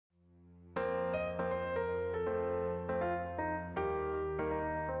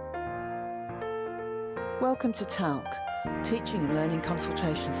Welcome to TALC, Teaching and Learning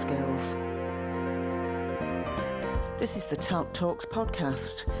Consultation Skills. This is the TALC Talks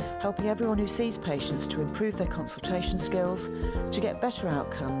podcast, helping everyone who sees patients to improve their consultation skills, to get better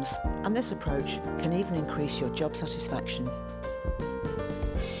outcomes, and this approach can even increase your job satisfaction.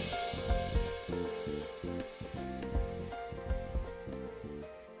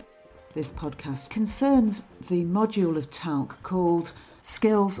 This podcast concerns the module of TALC called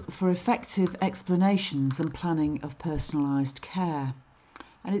Skills for Effective Explanations and Planning of Personalised Care.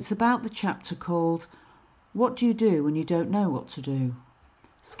 And it's about the chapter called What Do You Do When You Don't Know What to Do?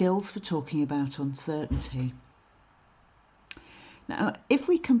 Skills for Talking About Uncertainty. Now, if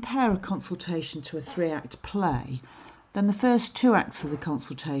we compare a consultation to a 3-act play, then the first 2 acts of the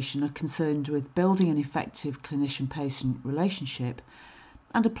consultation are concerned with building an effective clinician-patient relationship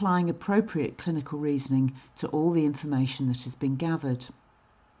and applying appropriate clinical reasoning to all the information that has been gathered.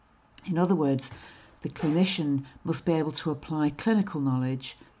 In other words, the clinician must be able to apply clinical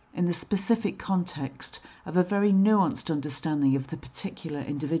knowledge in the specific context of a very nuanced understanding of the particular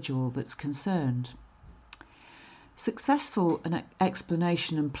individual that's concerned. Successful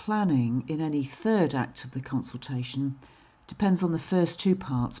explanation and planning in any 3rd act of the consultation depends on the first 2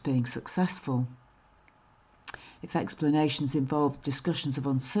 parts being successful. If explanations involve discussions of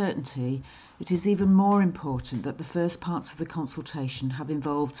uncertainty, it is even more important that the first parts of the consultation have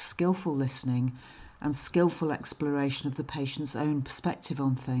involved skillful listening and skillful exploration of the patient's own perspective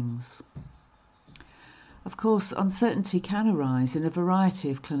on things. Of course, uncertainty can arise in a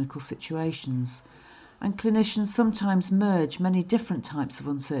variety of clinical situations, and clinicians sometimes merge many different types of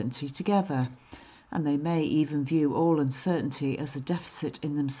uncertainty together, and they may even view all uncertainty as a deficit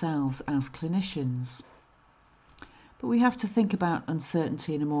in themselves as clinicians. But we have to think about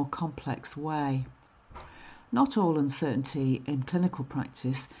uncertainty in a more complex way. Not all uncertainty in clinical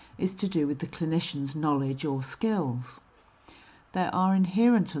practice is to do with the clinician's knowledge or skills. There are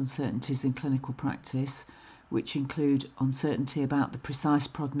inherent uncertainties in clinical practice, which include uncertainty about the precise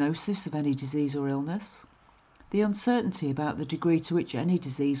prognosis of any disease or illness, the uncertainty about the degree to which any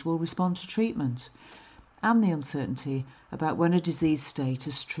disease will respond to treatment, and the uncertainty about when a disease state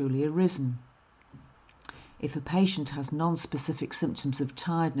has truly arisen. If a patient has non-specific symptoms of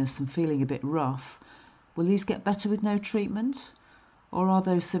tiredness and feeling a bit rough, will these get better with no treatment? Or are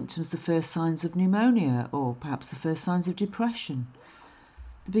those symptoms the first signs of pneumonia, or perhaps the first signs of depression?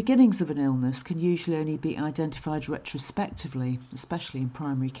 The beginnings of an illness can usually only be identified retrospectively, especially in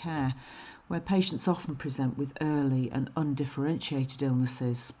primary care, where patients often present with early and undifferentiated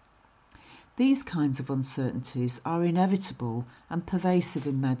illnesses. These kinds of uncertainties are inevitable and pervasive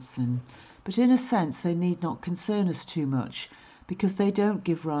in medicine, but in a sense they need not concern us too much because they don't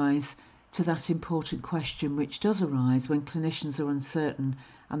give rise to that important question which does arise when clinicians are uncertain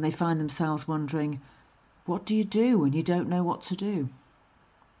and they find themselves wondering, what do you do when you don't know what to do?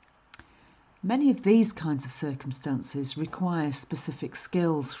 Many of these kinds of circumstances require specific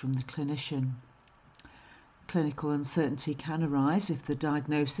skills from the clinician. Clinical uncertainty can arise if the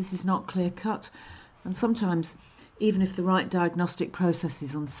diagnosis is not clear-cut, and sometimes even if the right diagnostic process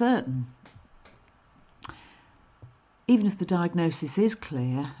is uncertain. Even if the diagnosis is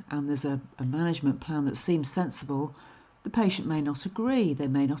clear and there's a management plan that seems sensible, the patient may not agree, they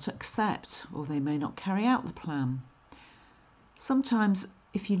may not accept, or they may not carry out the plan. Sometimes,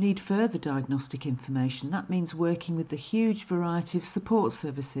 if you need further diagnostic information, that means working with the huge variety of support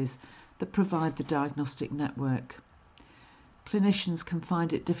services that provide the diagnostic network. Clinicians can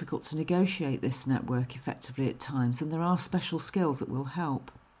find it difficult to negotiate this network effectively at times, and there are special skills that will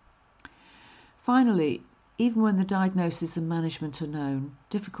help. Finally, even when the diagnosis and management are known,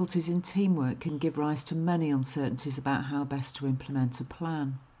 difficulties in teamwork can give rise to many uncertainties about how best to implement a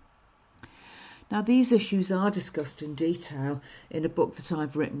plan. Now, these issues are discussed in detail in a book that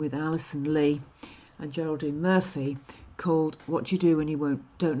I've written with Alison Lee and Geraldine Murphy called What Do You Do When You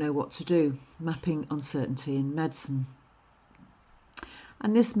Don't Know What to Do? Mapping Uncertainty in Medicine.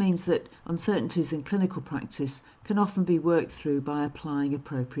 And this means that uncertainties in clinical practice can often be worked through by applying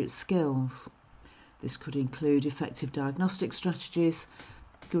appropriate skills. This could include effective diagnostic strategies,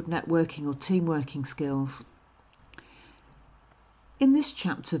 good networking or team working skills. In this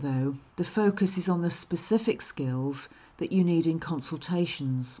chapter, though, the focus is on the specific skills that you need in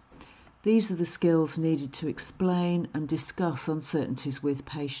consultations. These are the skills needed to explain and discuss uncertainties with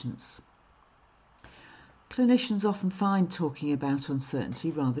patients. Clinicians often find talking about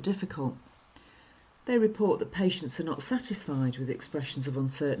uncertainty rather difficult. They report that patients are not satisfied with expressions of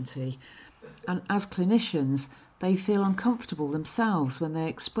uncertainty, and as clinicians, they feel uncomfortable themselves when they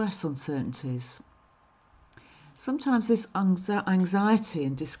express uncertainties. Sometimes this anxiety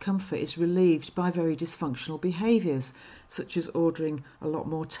and discomfort is relieved by very dysfunctional behaviours, such as ordering a lot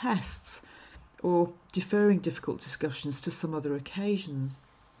more tests or deferring difficult discussions to some other occasions.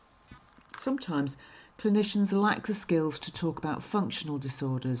 Sometimes clinicians lack the skills to talk about functional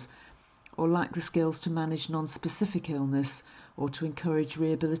disorders, or lack the skills to manage non-specific illness, or to encourage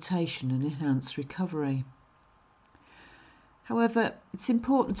rehabilitation and enhance recovery. However, it's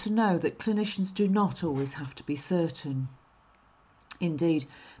important to know that clinicians do not always have to be certain. Indeed,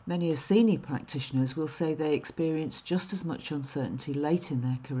 many senior practitioners will say they experience just as much uncertainty late in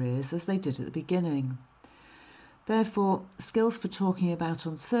their careers as they did at the beginning. Therefore, skills for talking about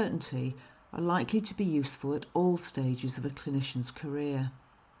uncertainty are likely to be useful at all stages of a clinician's career.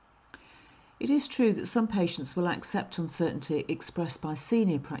 It is true that some patients will accept uncertainty expressed by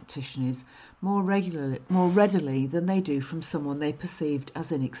senior practitioners more readily than they do from someone they perceived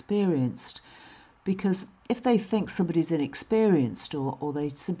as inexperienced, because if they think somebody's inexperienced or they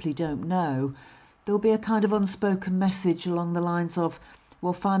simply don't know, there'll be a kind of unspoken message along the lines of,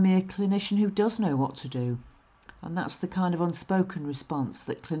 well, find me a clinician who does know what to do. And that's the kind of unspoken response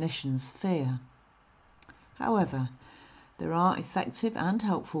that clinicians fear. However, there are effective and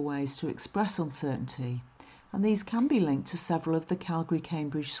helpful ways to express uncertainty, and these can be linked to several of the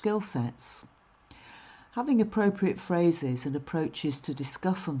Calgary-Cambridge skill sets. Having appropriate phrases and approaches to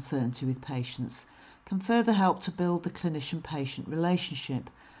discuss uncertainty with patients can further help to build the clinician-patient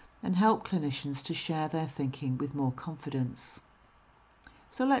relationship and help clinicians to share their thinking with more confidence.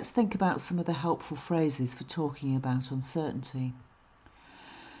 So let's think about some of the helpful phrases for talking about uncertainty.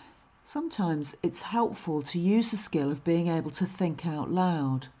 Sometimes it's helpful to use the skill of being able to think out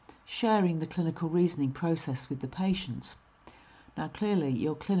loud, sharing the clinical reasoning process with the patient. Now, clearly,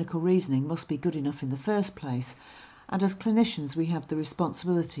 your clinical reasoning must be good enough in the first place, and as clinicians we have the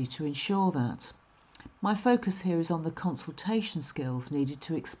responsibility to ensure that. My focus here is on the consultation skills needed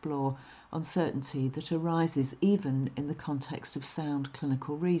to explore uncertainty that arises even in the context of sound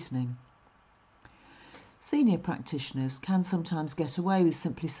clinical reasoning. Senior practitioners can sometimes get away with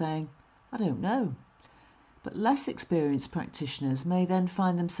simply saying, "I don't know." But less experienced practitioners may then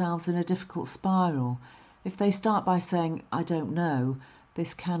find themselves in a difficult spiral. If they start by saying, "I don't know,"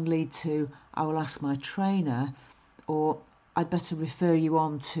 this can lead to, "I will ask my trainer," or "I'd better refer you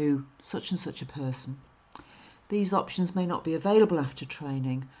on to such and such a person." These options may not be available after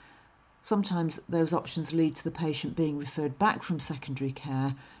training. Sometimes those options lead to the patient being referred back from secondary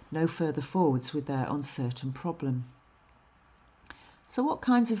care no further forwards with their uncertain problem. So what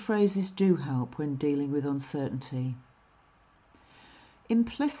kinds of phrases do help when dealing with uncertainty?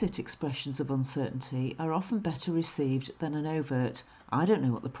 Implicit expressions of uncertainty are often better received than an overt, "I don't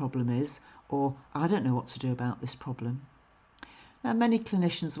know what the problem is," or "I don't know what to do about this problem." Now, many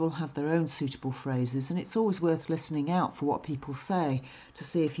clinicians will have their own suitable phrases, and it's always worth listening out for what people say to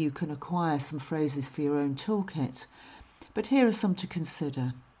see if you can acquire some phrases for your own toolkit. But here are some to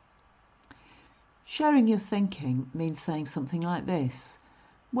consider. Sharing your thinking means saying something like this: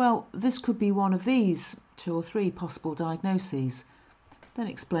 "Well, this could be one of these 2 or 3 possible diagnoses," then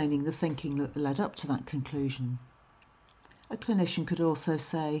explaining the thinking that led up to that conclusion. A clinician could also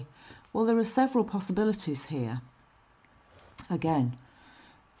say, "Well, there are several possibilities here." Again,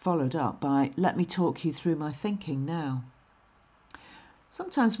 followed up by, "Let me talk you through my thinking now."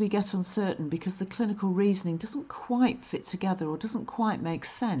 Sometimes we get uncertain because the clinical reasoning doesn't quite fit together or doesn't quite make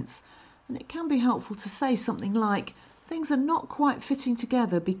sense, and it can be helpful to say something like, "Things are not quite fitting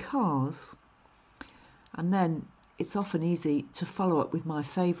together because..." And then it's often easy to follow up with my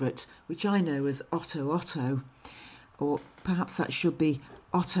favourite, which I know as Otto Otto, or perhaps that should be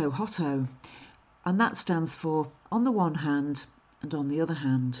Otto Hotto. And that stands for on the one hand and on the other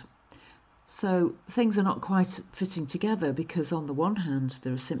hand. So things are not quite fitting together because on the one hand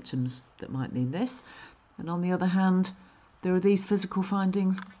there are symptoms that might mean this, and on the other hand there are these physical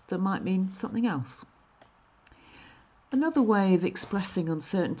findings that might mean something else. Another way of expressing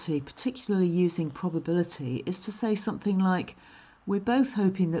uncertainty, particularly using probability, is to say something like, "We're both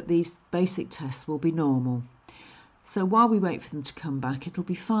hoping that these basic tests will be normal. So while we wait for them to come back, it'll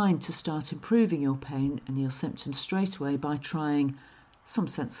be fine to start improving your pain and your symptoms straight away by trying some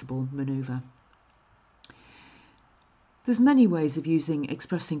sensible manoeuvre." There's many ways of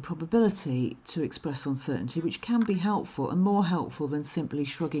expressing probability to express uncertainty, which can be helpful and more helpful than simply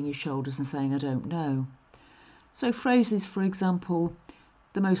shrugging your shoulders and saying, "I don't know." So phrases, for example,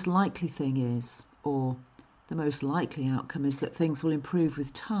 "The most likely thing is," or "The most likely outcome is that things will improve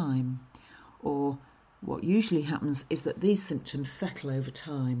with time," or "What usually happens is that these symptoms settle over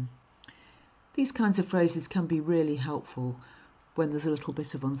time." These kinds of phrases can be really helpful when there's a little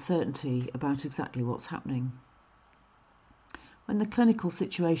bit of uncertainty about exactly what's happening. When the clinical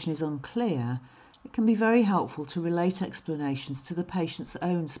situation is unclear, it can be very helpful to relate explanations to the patient's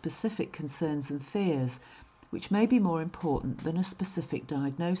own specific concerns and fears, which may be more important than a specific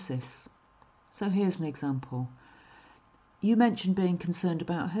diagnosis. So here's an example. You mentioned being concerned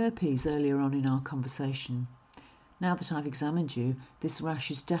about herpes earlier on in our conversation. Now that I've examined you, this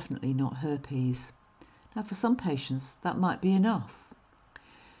rash is definitely not herpes. Now for some patients that might be enough.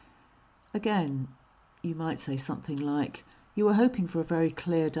 Again, you might say something like, you were hoping for a very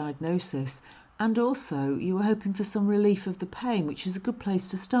clear diagnosis, and also you were hoping for some relief of the pain, which is a good place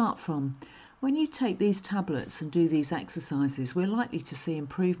to start from. When you take these tablets and do these exercises, we're likely to see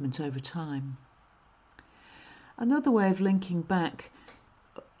improvement over time. Another way of linking back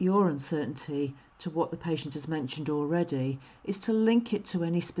your uncertainty to what the patient has mentioned already is to link it to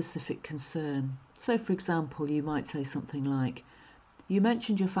any specific concern. So for example, you might say something like, you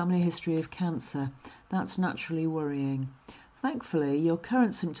mentioned your family history of cancer. That's naturally worrying. Thankfully, your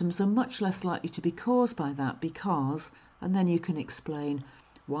current symptoms are much less likely to be caused by that because, and then you can explain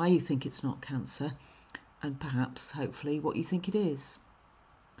why you think it's not cancer and perhaps, hopefully, what you think it is.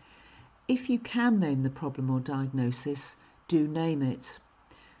 If you can name the problem or diagnosis, do name it.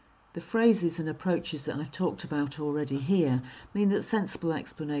 The phrases and approaches that I've talked about already here mean that sensible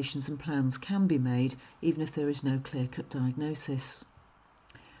explanations and plans can be made even if there is no clear-cut diagnosis.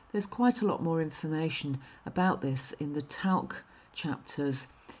 There's quite a lot more information about this in the talc chapters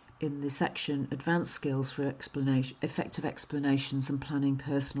in the section Advanced Skills for Effective Explanations and Planning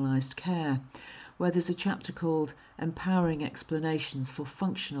Personalised Care, where there's a chapter called Empowering Explanations for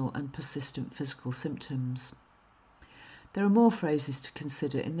Functional and Persistent Physical Symptoms. There are more phrases to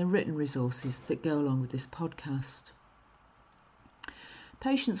consider in the written resources that go along with this podcast.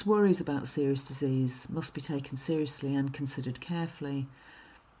 Patients' worries about serious disease must be taken seriously and considered carefully.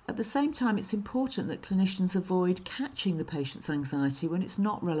 At the same time, it's important that clinicians avoid catching the patient's anxiety when it's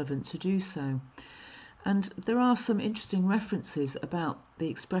not relevant to do so. And there are some interesting references about the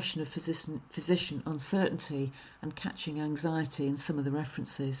expression of physician uncertainty and catching anxiety in some of the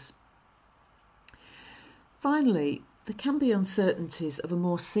references. Finally, there can be uncertainties of a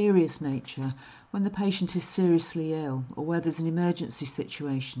more serious nature when the patient is seriously ill or where there's an emergency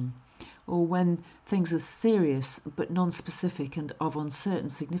situation, or when things are serious but non-specific and of uncertain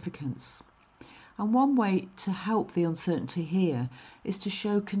significance. And one way to help the uncertainty here is to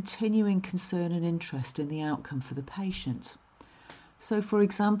show continuing concern and interest in the outcome for the patient. So, for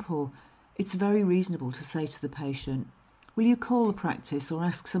example, it's very reasonable to say to the patient, will you call the practice or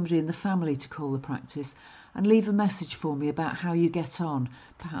ask somebody in the family to call the practice and leave a message for me about how you get on,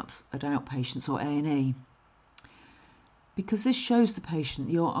 perhaps at outpatients or A&E? Because this shows the patient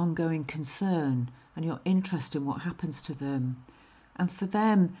your ongoing concern and your interest in what happens to them. And for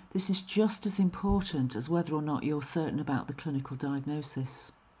them, this is just as important as whether or not you're certain about the clinical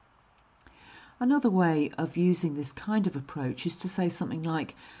diagnosis. Another way of using this kind of approach is to say something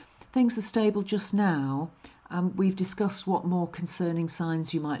like, things are stable just now, and we've discussed what more concerning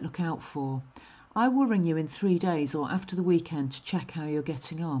signs you might look out for. I will ring you in 3 days or after the weekend to check how you're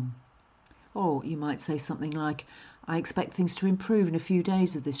getting on. Or you might say something like, I expect things to improve in a few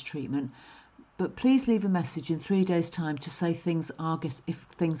days of this treatment, but please leave a message in 3 days' time to say if things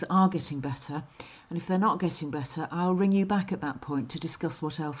are getting better, and if they're not getting better, I'll ring you back at that point to discuss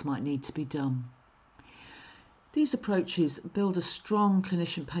what else might need to be done. These approaches build a strong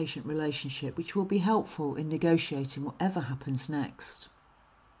clinician-patient relationship which will be helpful in negotiating whatever happens next.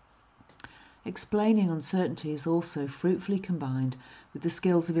 Explaining uncertainty is also fruitfully combined with the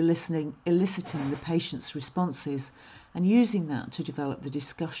skills of eliciting the patient's responses and using that to develop the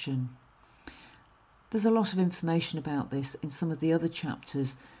discussion. There's a lot of information about this in some of the other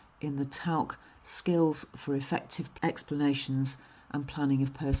chapters in the talc Skills for Effective Explanations and Planning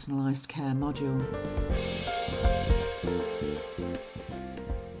of Personalised Care module.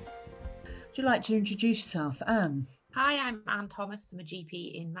 Would you like to introduce yourself, Anne? Hi, I'm Anne Thomas. I'm a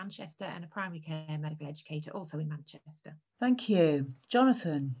GP in Manchester and a primary care medical educator also in Manchester. Thank you.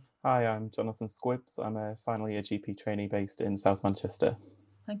 Jonathan? Hi, I'm Jonathan Squibbs. I'm a final year GP trainee based in South Manchester.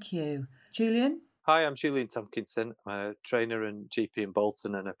 Thank you. Julian? Hi, I'm Julian Tompkinson. I'm a trainer and GP in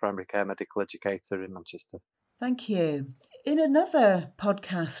Bolton and a primary care medical educator in Manchester. Thank you. In another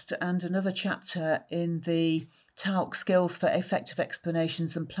podcast and another chapter in the talc Skills for Effective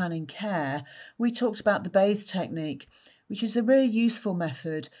Explanations and Planning Care, we talked about the bathe technique, which is a really useful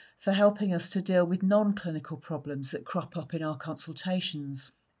method for helping us to deal with non-clinical problems that crop up in our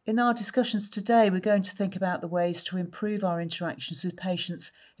consultations. In our discussions today, we're going to think about the ways to improve our interactions with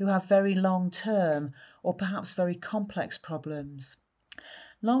patients who have very long-term or perhaps very complex problems.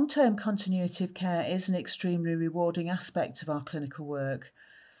 Long-term continuity of care is an extremely rewarding aspect of our clinical work.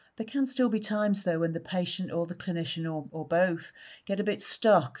 There can still be times, though, when the patient or the clinician or both get a bit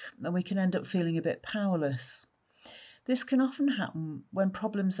stuck and we can end up feeling a bit powerless. This can often happen when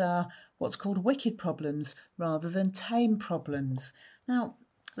problems are what's called wicked problems rather than tame problems. Now,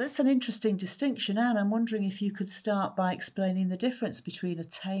 that's an interesting distinction, Anne. I'm wondering if you could start by explaining the difference between a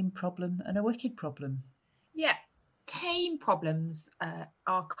tame problem and a wicked problem. Yeah, tame problems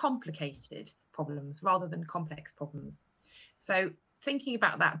are complicated problems rather than complex problems. So thinking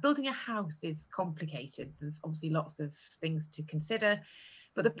about that, building a house is complicated. There's obviously lots of things to consider,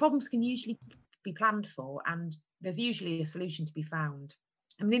 but the problems can usually be planned for, and there's usually a solution to be found.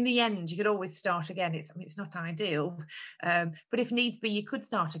 I mean, in the end, you could always start again. It's not ideal, but if needs be, you could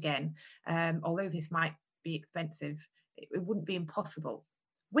start again. Although this might be expensive, it wouldn't be impossible.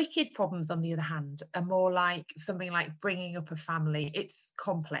 Wicked problems, on the other hand, are more like something like bringing up a family. It's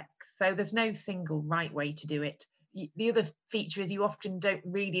complex, so there's no single right way to do it. The other feature is you often don't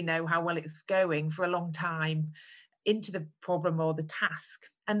really know how well it's going for a long time into the problem or the task,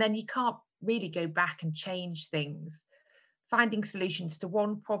 and then you can't really go back and change things. Finding solutions to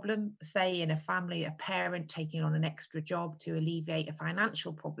one problem, say in a family, a parent taking on an extra job to alleviate a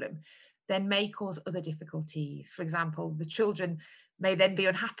financial problem, then may cause other difficulties. For example, the children may then be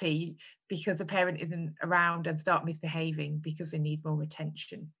unhappy because the parent isn't around and start misbehaving because they need more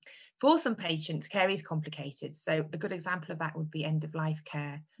attention. For some patients, care is complicated. So a good example of that would be end-of-life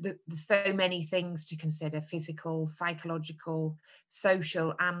care. There's so many things to consider: physical, psychological,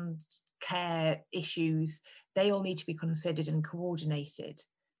 social, and care issues. They all need to be considered and coordinated.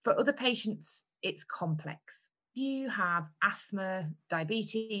 For other patients, it's complex. If you have asthma,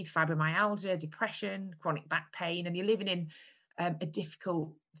 diabetes, fibromyalgia, depression, chronic back pain, and you're living in a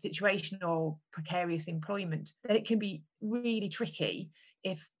difficult situation or precarious employment, then it can be really tricky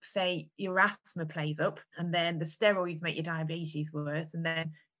if, say, your asthma plays up and then the steroids make your diabetes worse, and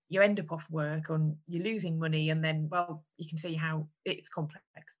then you end up off work and you're losing money, and then, well, you can see how it's complex.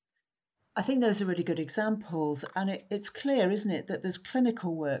 I think those are really good examples, and it's clear, isn't it, that there's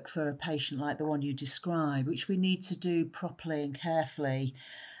clinical work for a patient like the one you describe, which we need to do properly and carefully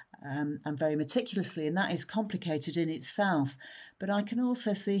and very meticulously, and that is complicated in itself. But I can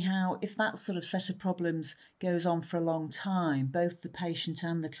also see how, if that sort of set of problems goes on for a long time, both the patient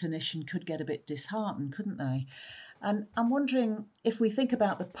and the clinician could get a bit disheartened, couldn't they? And I'm wondering, if we think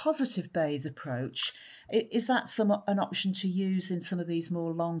about the positive bathe approach, is that an option to use in some of these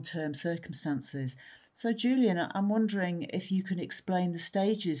more long-term circumstances? So, Julian, I'm wondering if you can explain the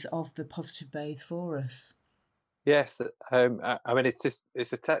stages of the positive bathe for us. Yes, I mean,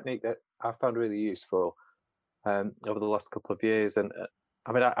 it's a technique that I found really useful over the last couple of years, and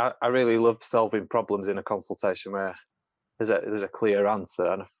I mean, I really love solving problems in a consultation where there's a clear answer,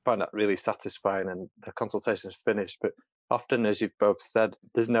 and I find that really satisfying, and the consultation's finished. But often, as you've both said,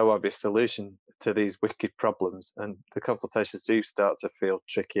 there's no obvious solution to these wicked problems, and the consultations do start to feel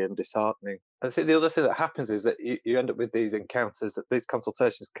tricky and disheartening. I think the other thing that happens is that you end up with these encounters, that these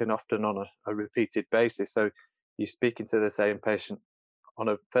consultations can often on a repeated basis. So you're speaking to the same patient on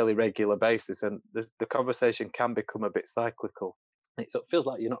a fairly regular basis, and the conversation can become a bit cyclical. It sort of feels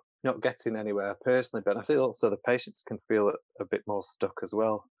like you're not getting anywhere personally, but I think also the patients can feel a bit more stuck as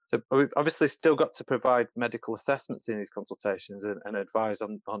well. So we've obviously still got to provide medical assessments in these consultations and advise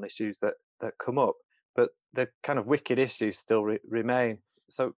on issues that come up, but the kind of wicked issues still remain.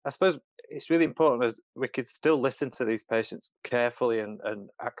 So I suppose it's really important as we could still listen to these patients carefully and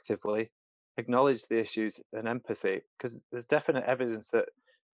actively, acknowledge the issues and empathy, because there's definite evidence that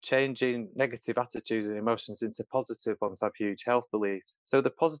changing negative attitudes and emotions into positive ones have huge health beliefs. So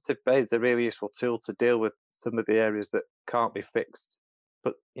the positive bathe is a really useful tool to deal with some of the areas that can't be fixed,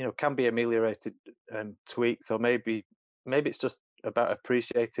 but can be ameliorated and tweaked, or maybe it's just about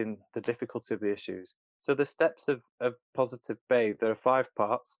appreciating the difficulty of the issues. So the steps of positive bathe, there are 5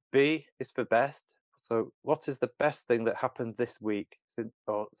 parts. B is for best. So what is the best thing that happened this week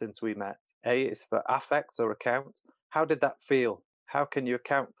since we met? A is for affect or account. How did that feel? How can you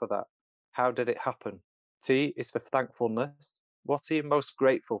account for that? How did it happen? T is for thankfulness. What are you most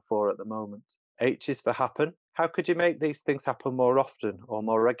grateful for at the moment? H is for happen. How could you make these things happen more often or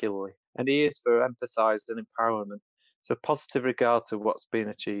more regularly? And E is for empathize and empowerment. So positive regard to what's been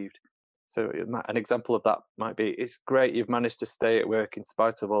achieved. So an example of that might be, it's great you've managed to stay at work in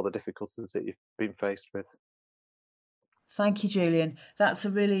spite of all the difficulties that you've been faced with. Thank you, Julian. That's a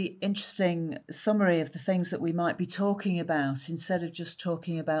really interesting summary of the things that we might be talking about, instead of just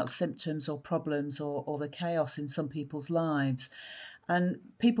talking about symptoms or problems or the chaos in some people's lives. And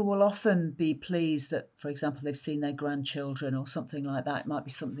people will often be pleased that, for example, they've seen their grandchildren or something like that. It might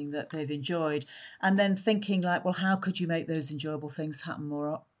be something that they've enjoyed. And then thinking like, well, how could you make those enjoyable things happen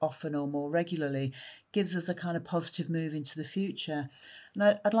more often or more regularly? Gives us a kind of positive move into the future.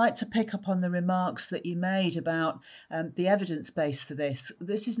 And I'd like to pick up on the remarks that you made about the evidence base for this.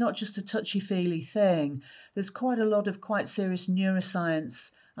 This is not just a touchy-feely thing. There's quite a lot of quite serious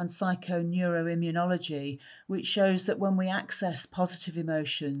neuroscience and psychoneuroimmunology, which shows that when we access positive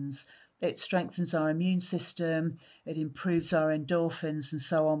emotions, it strengthens our immune system, it improves our endorphins and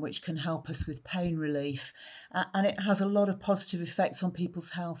so on, which can help us with pain relief. And it has a lot of positive effects on people's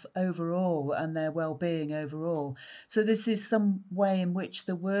health overall and their well-being overall. So this is some way in which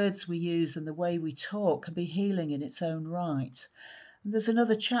the words we use and the way we talk can be healing in its own right. And there's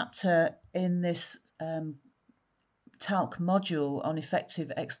another chapter in this talc module on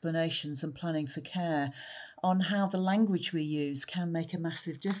effective explanations and planning for care on how the language we use can make a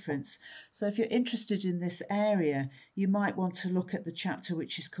massive difference. So if you're interested in this area, you might want to look at the chapter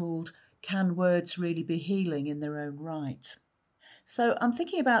which is called Can Words Really Be Healing in Their Own Right? So I'm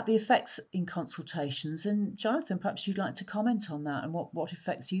thinking about the effects in consultations, and Jonathan, perhaps you'd like to comment on that and what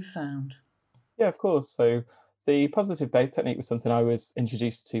effects you found. Yeah, of course. So the positive bait technique was something I was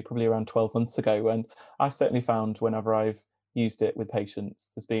introduced to probably around 12 months ago, and I certainly found whenever I've used it with patients,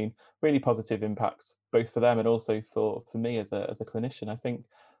 there's been really positive impact both for them and also for me as a clinician. I think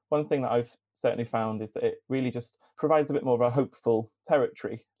one thing that I've certainly found is that it really just provides a bit more of a hopeful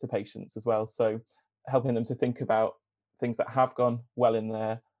territory to patients as well. So helping them to think about things that have gone well in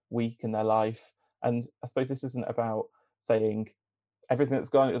their week, in their life. And I suppose this isn't about saying everything that's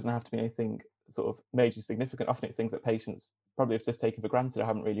gone, it doesn't have to be anything sort of major significant. Often it's things that patients probably have just taken for granted or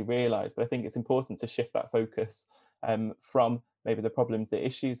haven't really realised. But I think it's important to shift that focus from maybe the problems, the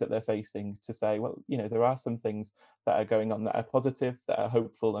issues that they're facing, to say, well, there are some things that are going on that are positive, that are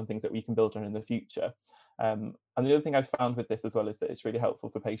hopeful, and things that we can build on in the future. And the other thing I've found with this as well is that it's really helpful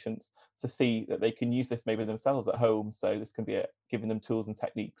for patients to see that they can use this maybe themselves at home. So this can be giving them tools and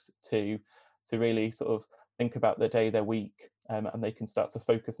techniques to really sort of think about their day, their week, and they can start to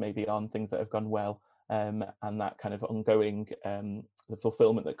focus maybe on things that have gone well, and that kind of ongoing the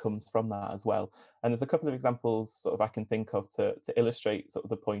fulfillment that comes from that as well. And there's a couple of examples sort of I can think of to illustrate sort of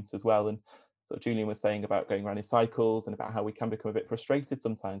the point as well. And sort of Julian was saying about going around in cycles and about how we can become a bit frustrated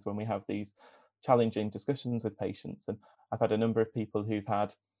sometimes when we have these challenging discussions with patients. And I've had a number of people who've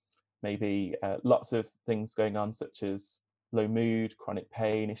had maybe lots of things going on, such as low mood, chronic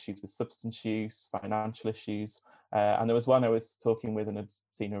pain, issues with substance use, financial issues. And there was one I was talking with and had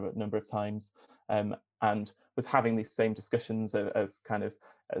seen her a number of times, and was having these same discussions of kind of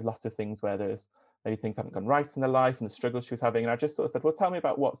lots of things where there's maybe things haven't gone right in their life and the struggles she was having. And I just sort of said, well, tell me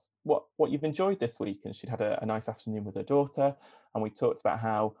about what you've enjoyed this week. And she'd had a nice afternoon with her daughter, and we talked about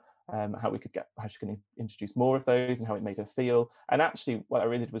how she can introduce more of those and how it made her feel. And actually what I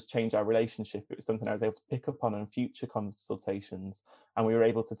really did was change our relationship. It was something I was able to pick up on future consultations, and we were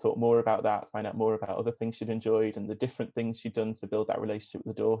able to talk more about that, find out more about other things she'd enjoyed and the different things she'd done to build that relationship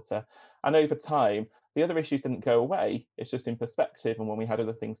with the daughter. And over time, the other issues didn't go away. It's just in perspective, and when we had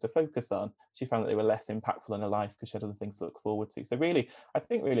other things to focus on, she found that they were less impactful in her life because she had other things to look forward to. So really, I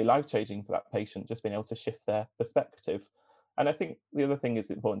think really life-changing for that patient, just being able to shift their perspective. And I think the other thing is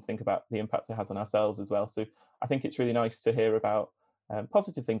important to think about the impact it has on ourselves as well. So I think it's really nice to hear about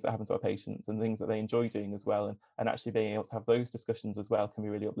positive things that happen to our patients and things that they enjoy doing as well. And actually being able to have those discussions as well can be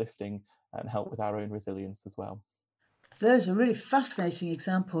really uplifting and help with our own resilience as well. Those are really fascinating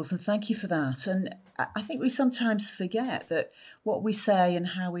examples, and thank you for that. And I think we sometimes forget that what we say and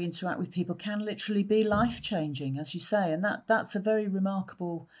how we interact with people can literally be life-changing, as you say, and that's a very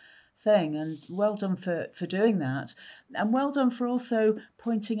remarkable thing, and well done for doing that, and well done for also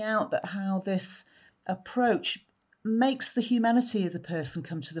pointing out that how this approach makes the humanity of the person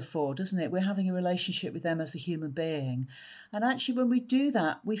come to the fore, doesn't it? We're having a relationship with them as a human being, and actually when we do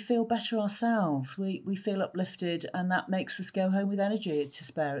that, we feel better ourselves, we feel uplifted, and that makes us go home with energy to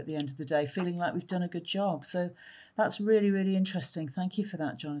spare at the end of the day, feeling like we've done a good job. So that's really, really interesting. Thank you for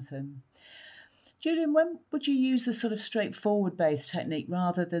that, Jonathan. Julian, when would you use a sort of straightforward bathe technique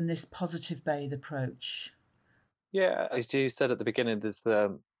rather than this positive bathe approach? Yeah, as you said at the beginning, there's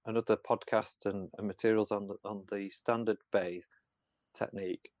another podcast and materials on the standard bathe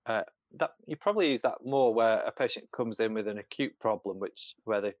technique. That you probably use that more where a patient comes in with an acute problem,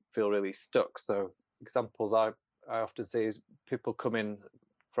 where they feel really stuck. So examples I often see is people come in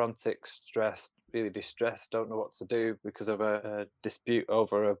frantic, stressed, really distressed, don't know what to do because of a dispute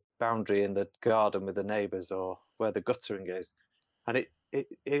over a boundary in the garden with the neighbours or where the guttering is. And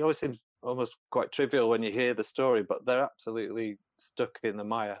it always seems almost quite trivial when you hear the story, but they're absolutely stuck in the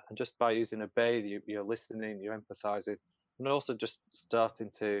mire. And just by using a bathe, you're listening, you're empathising, and also just starting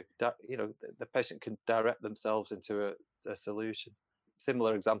to, the patient can direct themselves into a solution.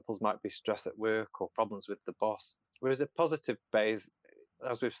 Similar examples might be stress at work or problems with the boss. Whereas a positive bathe,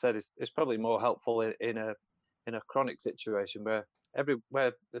 as we've said, is probably more helpful in a chronic situation where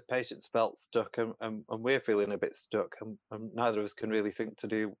the patient's felt stuck and we're feeling a bit stuck, and neither of us can really think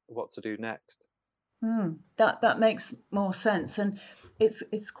what to do next. That makes more sense, and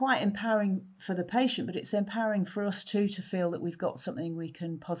it's quite empowering for the patient, but it's empowering for us too to feel that we've got something we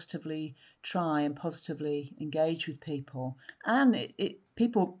can positively try and positively engage with people. And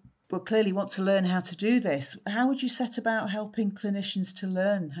people will clearly want to learn how to do this. How would you set about helping clinicians to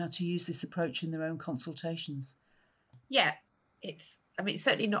learn how to use this approach in their own consultations? Yeah, it's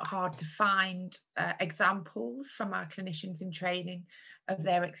certainly not hard to find examples from our clinicians in training of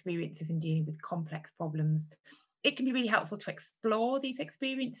their experiences in dealing with complex problems. It can be really helpful to explore these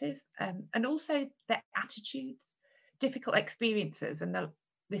experiences and also their attitudes. Difficult experiences and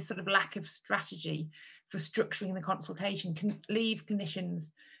this sort of lack of strategy for structuring the consultation can leave clinicians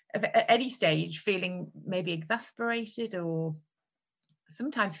at any stage feeling maybe exasperated, or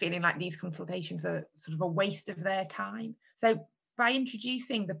sometimes feeling like these consultations are sort of a waste of their time. So by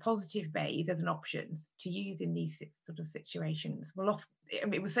introducing the positive bathe as an option to use in these sort of situations,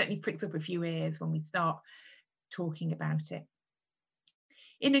 it will certainly prick up a few ears when we start talking about it.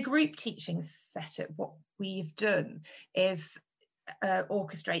 In a group teaching setup, what we've done is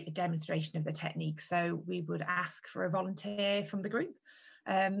orchestrate a demonstration of the technique. So we would ask for a volunteer from the group,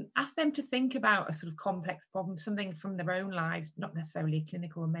 ask them to think about a sort of complex problem, something from their own lives, not necessarily a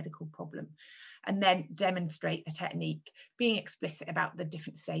clinical or medical problem, and then demonstrate the technique, being explicit about the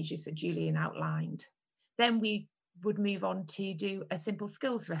different stages that Julian outlined. Then we would move on to do a simple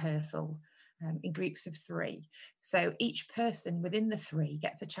skills rehearsal in groups of 3. So each person within the 3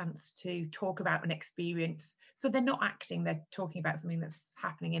 gets a chance to talk about an experience. So they're not acting, they're talking about something that's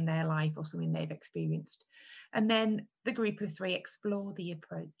happening in their life or something they've experienced. And then the group of 3 explore the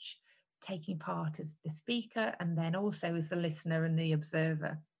approach, taking part as the speaker and then also as the listener and the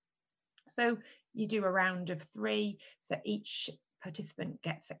observer. So you do a round of 3, so each participant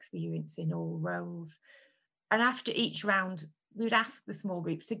gets experience in all roles. And after each round, we would ask the small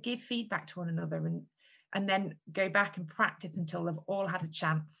groups to give feedback to one another and then go back and practice until they've all had a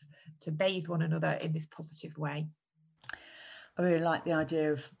chance to bathe one another in this positive way. I really like the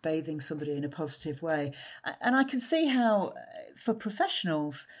idea of bathing somebody in a positive way. And I can see how, for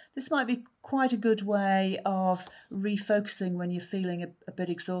professionals, this might be quite a good way of refocusing when you're feeling a bit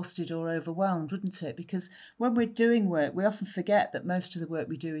exhausted or overwhelmed, wouldn't it? Because when we're doing work, we often forget that most of the work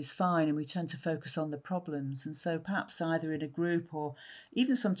we do is fine and we tend to focus on the problems. And so perhaps either in a group or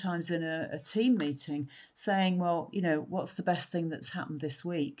even sometimes in a team meeting, saying, well, what's the best thing that's happened this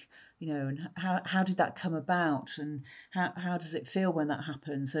week? And how did that come about, and how does it feel when that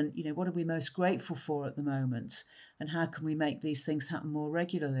happens, and what are we most grateful for at the moment, and how can we make these things happen more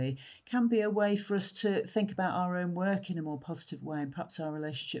regularly, can be a way for us to think about our own work in a more positive way, and perhaps our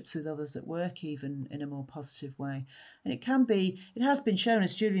relationships with others at work even in a more positive way. And it has been shown,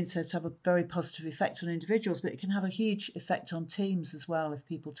 as Julian says, to have a very positive effect on individuals, but it can have a huge effect on teams as well if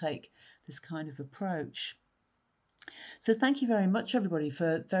people take this kind of approach. So thank you very much, everybody,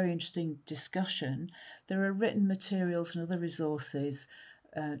 for a very interesting discussion. There are written materials and other resources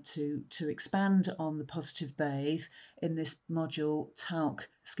to expand on the positive bathe in this module, Talc,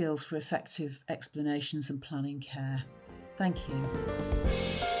 Skills for Effective Explanations and Planning Care. Thank you.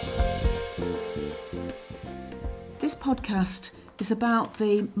 This podcast is about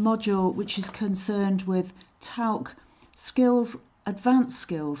the module which is concerned with Talc, Advanced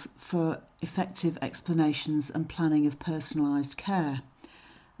Skills for Effective Explanations and Planning of Personalised Care.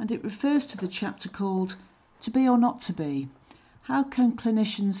 And it refers to the chapter called To Be or Not to Be. How can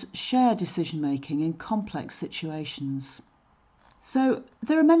clinicians share decision making in complex situations? So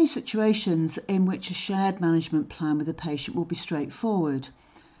there are many situations in which a shared management plan with a patient will be straightforward.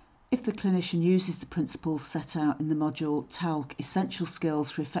 If the clinician uses the principles set out in the module Talc, Essential Skills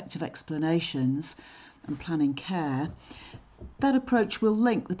for Effective Explanations and Planning Care, that approach will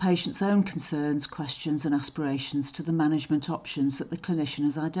link the patient's own concerns, questions and aspirations to the management options that the clinician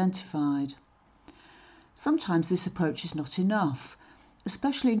has identified. Sometimes this approach is not enough,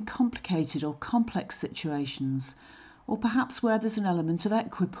 especially in complicated or complex situations, or perhaps where there's an element of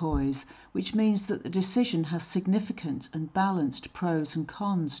equipoise, which means that the decision has significant and balanced pros and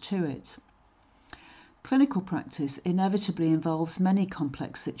cons to it. Clinical practice inevitably involves many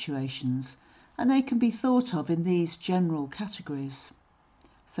complex situations, and they can be thought of in these general categories.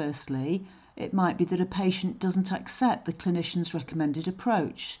 Firstly, It might be that a patient doesn't accept the clinician's recommended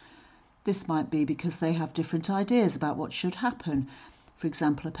approach. This might be because they have different ideas about what should happen. For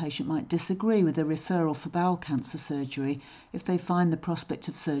example, a patient might disagree with a referral for bowel cancer surgery if they find the prospect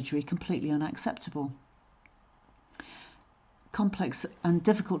of surgery completely unacceptable. Complex and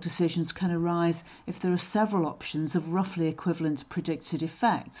difficult decisions can arise if there are several options of roughly equivalent predicted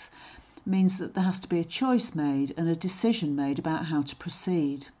effects. It means that there has to be a choice made and a decision made about how to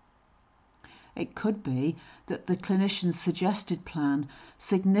proceed. It could be that the clinician's suggested plan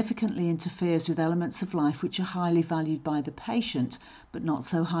significantly interferes with elements of life which are highly valued by the patient, but not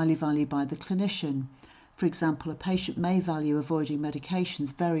so highly valued by the clinician. For example, a patient may value avoiding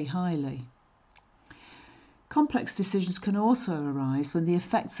medications very highly. Complex decisions can also arise when the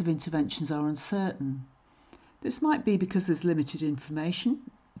effects of interventions are uncertain. This might be because there's limited information,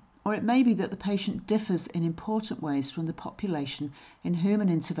 or it may be that the patient differs in important ways from the population in whom an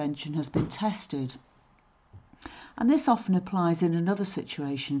intervention has been tested. And this often applies in another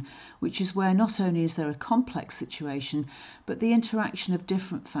situation, which is where not only is there a complex situation, but the interaction of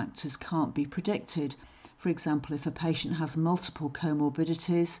different factors can't be predicted. For example, if a patient has multiple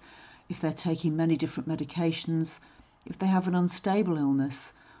comorbidities, if they're taking many different medications, if they have an unstable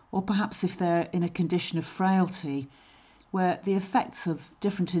illness, or perhaps if they're in a condition of frailty, where the effects of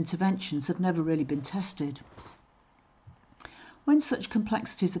different interventions have never really been tested. When such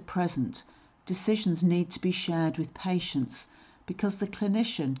complexities are present, decisions need to be shared with patients because the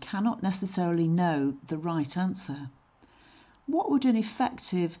clinician cannot necessarily know the right answer. What would an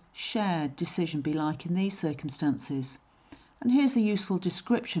effective shared decision be like in these circumstances? And here's a useful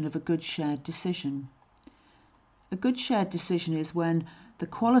description of a good shared decision. A good shared decision is when the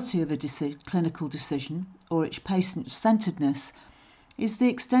quality of a clinical decision, or its patient-centeredness, is the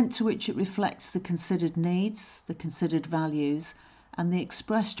extent to which it reflects the considered needs, the considered values, and the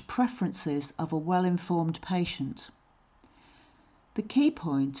expressed preferences of a well-informed patient. The key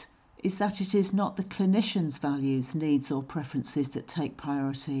point is that it is not the clinician's values, needs, or preferences that take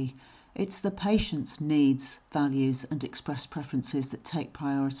priority. It's the patient's needs, values, and expressed preferences that take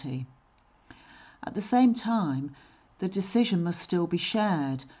priority. At the same time, the decision must still be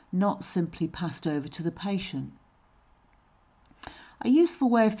shared, not simply passed over to the patient. A useful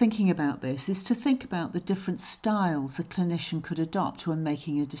way of thinking about this is to think about the different styles a clinician could adopt when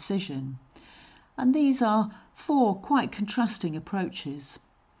making a decision. And these are 4 quite contrasting approaches.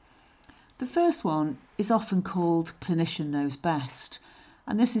 The first one is often called clinician knows best,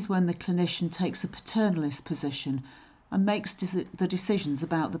 and this is when the clinician takes a paternalist position and makes the decisions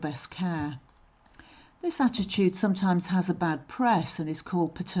about the best care. This attitude sometimes has a bad press and is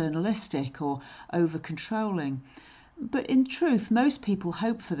called paternalistic or over-controlling. But in truth, most people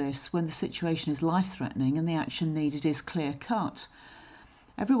hope for this when the situation is life-threatening and the action needed is clear-cut.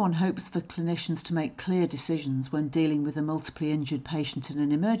 Everyone hopes for clinicians to make clear decisions when dealing with a multiply injured patient in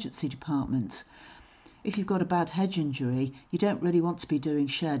an emergency department. If you've got a bad head injury, you don't really want to be doing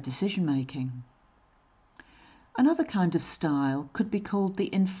shared decision-making. Another kind of style could be called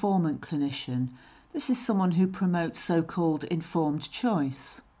the informant clinician. This is someone who promotes so-called informed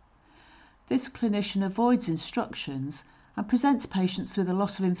choice. This clinician avoids instructions and presents patients with a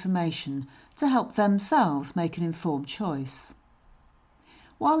lot of information to help themselves make an informed choice.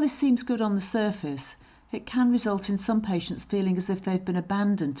 While this seems good on the surface, it can result in some patients feeling as if they've been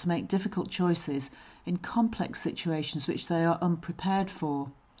abandoned to make difficult choices in complex situations which they are unprepared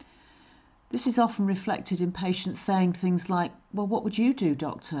for. This is often reflected in patients saying things like, "Well, what would you do,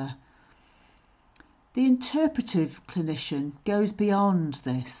 doctor?" The interpretive clinician goes beyond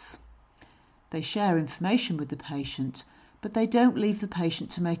this. They share information with the patient, but they don't leave the patient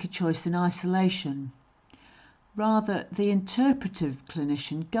to make a choice in isolation. Rather, the interpretive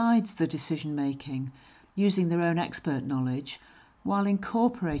clinician guides the decision-making, using their own expert knowledge, while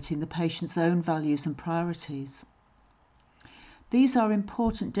incorporating the patient's own values and priorities. These are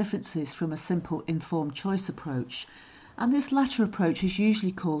important differences from a simple informed choice approach, and this latter approach is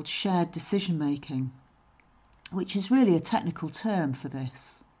usually called shared decision-making, which is really a technical term for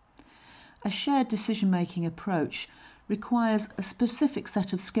this. A shared decision-making approach requires a specific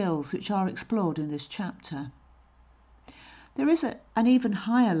set of skills which are explored in this chapter. There is an even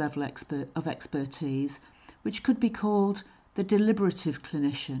higher level of expertise, which could be called the deliberative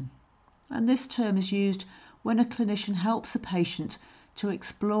clinician, and this term is used when a clinician helps a patient to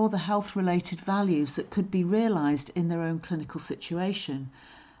explore the health-related values that could be realised in their own clinical situation,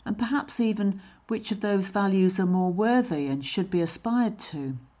 and perhaps even which of those values are more worthy and should be aspired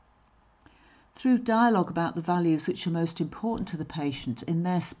to. Through dialogue about the values which are most important to the patient in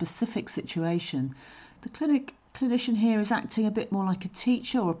their specific situation, the clinician here is acting a bit more like a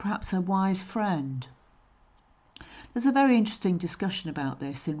teacher or perhaps a wise friend. There's a very interesting discussion about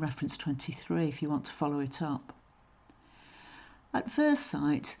this in reference 23 if you want to follow it up. At first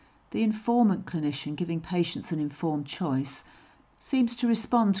sight, the informant clinician giving patients an informed choice seems to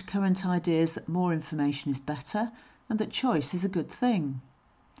respond to current ideas that more information is better and that choice is a good thing.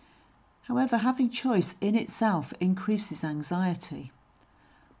 However, having choice in itself increases anxiety.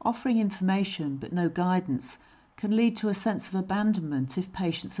 Offering information but no guidance can lead to a sense of abandonment if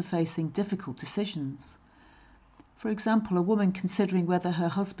patients are facing difficult decisions. For example, a woman considering whether her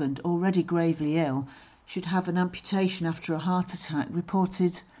husband, already gravely ill, should have an amputation after a heart attack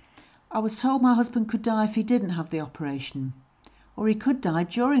reported, "I was told my husband could die if he didn't have the operation, or he could die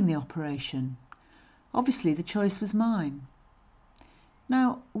during the operation. Obviously the choice was mine."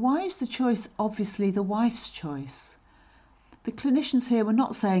 Now, why is the choice obviously the wife's choice? The clinicians here were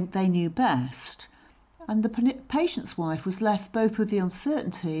not saying they knew best, and the patient's wife was left both with the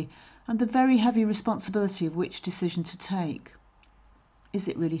uncertainty and the very heavy responsibility of which decision to take. Is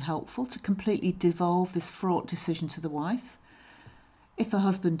it really helpful to completely devolve this fraught decision to the wife? If her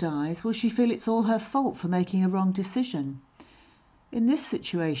husband dies, will she feel it's all her fault for making a wrong decision? In this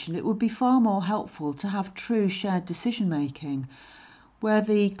situation, it would be far more helpful to have true shared decision making, where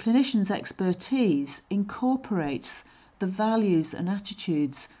the clinician's expertise incorporates the values and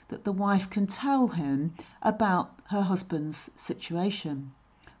attitudes that the wife can tell him about her husband's situation.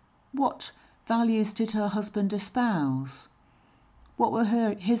 What values did her husband espouse? What were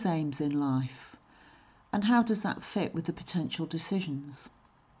his aims in life? And how does that fit with the potential decisions?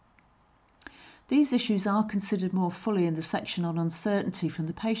 These issues are considered more fully in the section on uncertainty from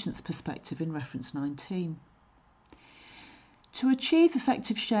the patient's perspective in reference 19. To achieve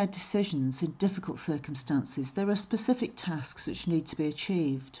effective shared decisions in difficult circumstances, there are specific tasks which need to be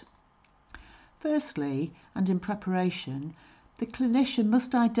achieved. Firstly, and in preparation, the clinician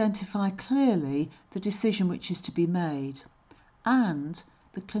must identify clearly the decision which is to be made, and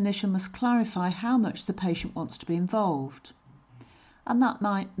the clinician must clarify how much the patient wants to be involved. And that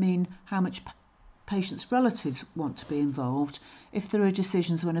might mean how much patient's relatives want to be involved if there are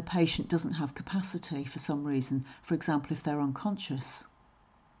decisions when a patient doesn't have capacity for some reason, for example if they're unconscious.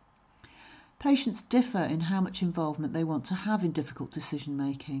 Patients differ in how much involvement they want to have in difficult decision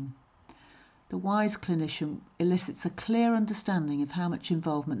making. The wise clinician elicits a clear understanding of how much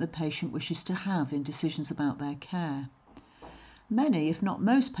involvement the patient wishes to have in decisions about their care. Many, if not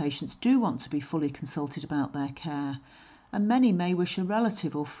most patients, do want to be fully consulted about their care, and many may wish a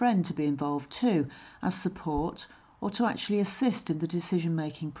relative or friend to be involved too, as support or to actually assist in the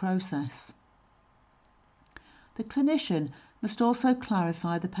decision-making process. The clinician must also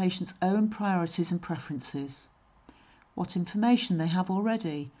clarify the patient's own priorities and preferences. What information they have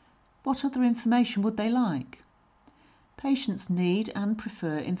already. What other information would they like? Patients need and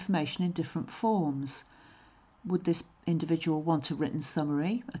prefer information in different forms. Would this individual want a written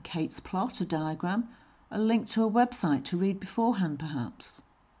summary, a Kate's plot, a diagram, a link to a website to read beforehand perhaps?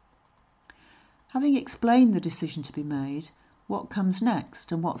 Having explained the decision to be made, what comes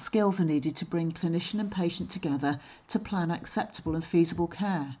next and what skills are needed to bring clinician and patient together to plan acceptable and feasible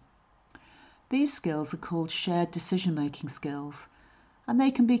care? These skills are called shared decision-making skills, and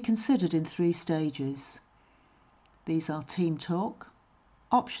they can be considered in 3 stages. These are team talk,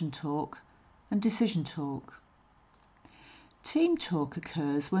 option talk, and decision talk. Team talk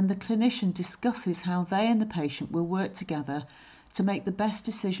occurs when the clinician discusses how they and the patient will work together to make the best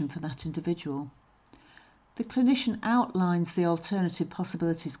decision for that individual. The clinician outlines the alternative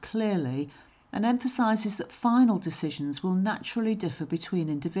possibilities clearly and emphasises that final decisions will naturally differ between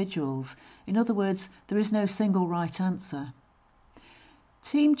individuals. In other words, there is no single right answer.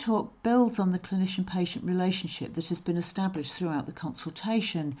 Team talk builds on the clinician-patient relationship that has been established throughout the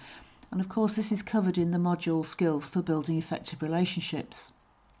consultation, and of course this is covered in the module Skills for Building Effective Relationships.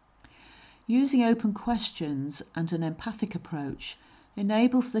 Using open questions and an empathic approach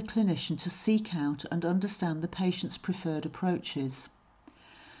enables the clinician to seek out and understand the patient's preferred approaches.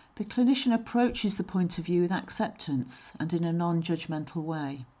 The clinician approaches the point of view with acceptance and in a non-judgmental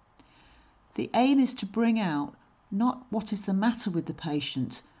way. The aim is to bring out not what is the matter with the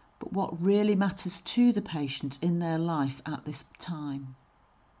patient, but what really matters to the patient in their life at this time.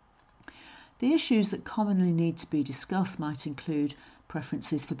 The issues that commonly need to be discussed might include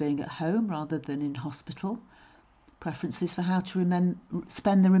preferences for being at home rather than in hospital, preferences for how to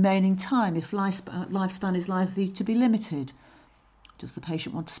spend the remaining time if lifespan is likely to be limited. Does the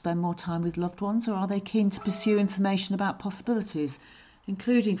patient want to spend more time with loved ones, or are they keen to pursue information about possibilities,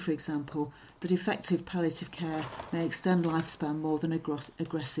 including, for example, that effective palliative care may extend lifespan more than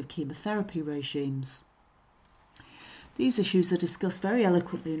aggressive chemotherapy regimes? These issues are discussed very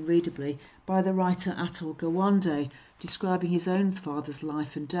eloquently and readably by the writer Atul Gawande, describing his own father's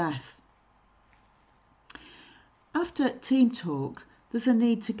life and death. After team talk, there's a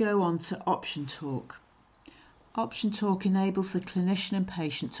need to go on to option talk. Option talk enables the clinician and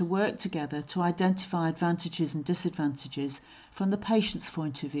patient to work together to identify advantages and disadvantages from the patient's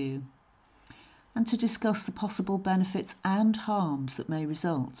point of view, and to discuss the possible benefits and harms that may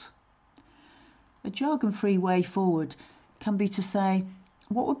result. A jargon-free way forward can be to say,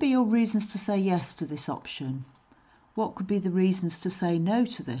 what would be your reasons to say yes to this option? What could be the reasons to say no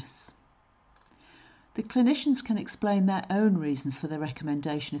to this? The clinicians can explain their own reasons for their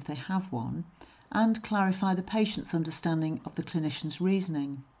recommendation if they have one, and clarify the patient's understanding of the clinician's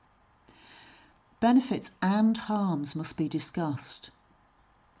reasoning. Benefits and harms must be discussed.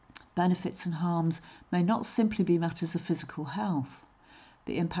 Benefits and harms may not simply be matters of physical health.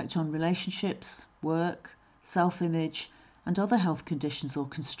 The impact on relationships, work, self-image, and other health conditions or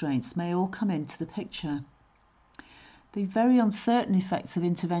constraints may all come into the picture. The very uncertain effects of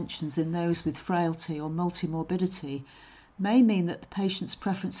interventions in those with frailty or multimorbidity may mean that the patient's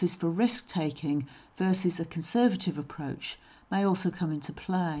preferences for risk-taking versus a conservative approach may also come into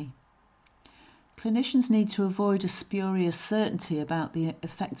play. Clinicians need to avoid a spurious certainty about the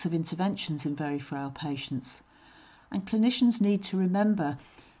effects of interventions in very frail patients, and clinicians need to remember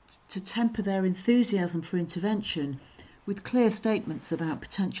to temper their enthusiasm for intervention with clear statements about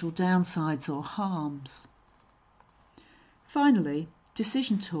potential downsides or harms. Finally,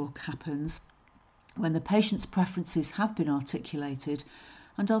 decision talk happens when the patient's preferences have been articulated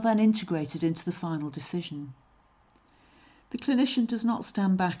and are then integrated into the final decision. The clinician does not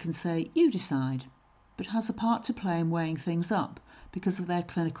stand back and say, "You decide," but has a part to play in weighing things up because of their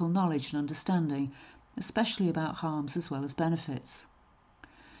clinical knowledge and understanding, especially about harms as well as benefits.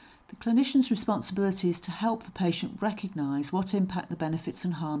 The clinician's responsibility is to help the patient recognise what impact the benefits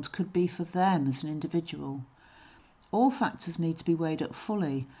and harms could be for them as an individual. All factors need to be weighed up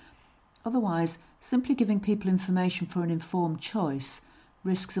fully. Otherwise, simply giving people information for an informed choice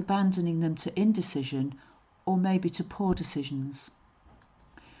risks abandoning them to indecision or maybe to poor decisions.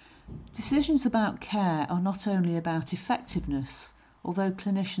 Decisions about care are not only about effectiveness, although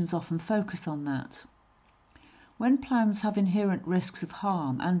clinicians often focus on that. When plans have inherent risks of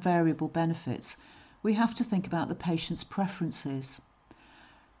harm and variable benefits, we have to think about the patient's preferences.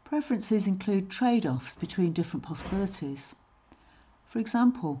 Preferences include trade-offs between different possibilities. For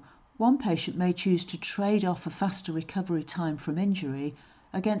example, one patient may choose to trade off a faster recovery time from injury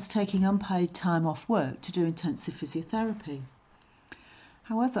against taking unpaid time off work to do intensive physiotherapy.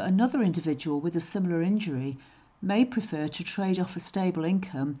 However, another individual with a similar injury may prefer to trade off a stable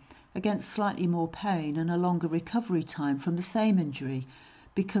income against slightly more pain and a longer recovery time from the same injury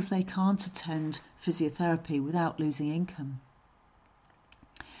because they can't attend physiotherapy without losing income.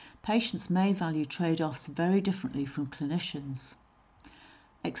 Patients may value trade-offs very differently from clinicians.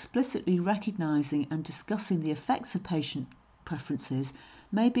 Explicitly recognising and discussing the effects of patient preferences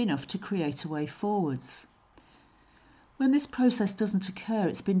may be enough to create a way forwards. When this process doesn't occur,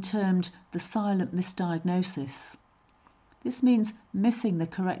 it's been termed the silent misdiagnosis. This means missing the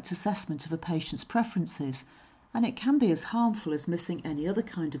correct assessment of a patient's preferences, and it can be as harmful as missing any other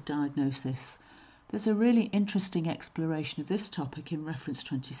kind of diagnosis. There's a really interesting exploration of this topic in reference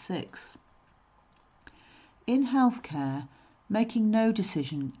 26. In healthcare, making no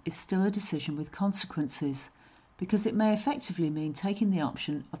decision is still a decision with consequences, because it may effectively mean taking the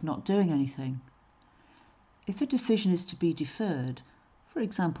option of not doing anything. If a decision is to be deferred, for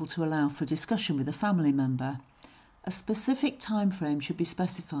example to allow for discussion with a family member, a specific time frame should be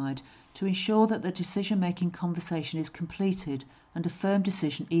specified to ensure that the decision-making conversation is completed and a firm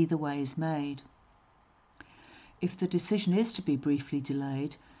decision either way is made. If the decision is to be briefly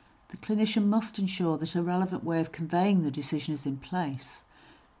delayed, the clinician must ensure that a relevant way of conveying the decision is in place.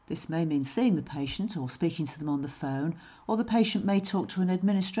 This may mean seeing the patient or speaking to them on the phone, or the patient may talk to an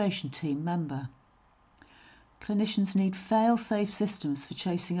administration team member. Clinicians need fail-safe systems for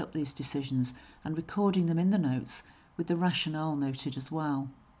chasing up these decisions and recording them in the notes, with the rationale noted as well.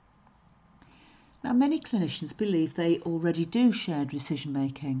 Now, many clinicians believe they already do shared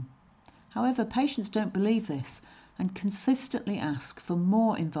decision-making. However, patients don't believe this and consistently ask for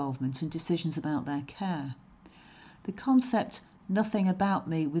more involvement in decisions about their care. The concept, "nothing about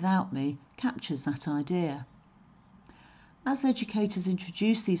me without me," captures that idea. As educators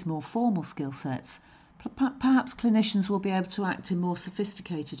introduce these more formal skill sets, perhaps clinicians will be able to act in more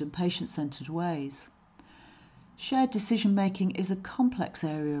sophisticated and patient-centred ways. Shared decision-making is a complex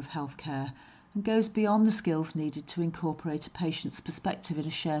area of healthcare and goes beyond the skills needed to incorporate a patient's perspective in a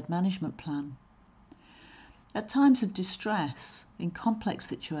shared management plan. At times of distress, in complex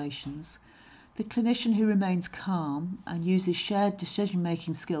situations, the clinician who remains calm and uses shared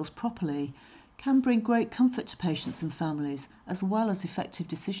decision-making skills properly can bring great comfort to patients and families, as well as effective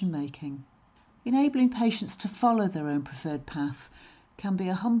decision-making. Enabling patients to follow their own preferred path can be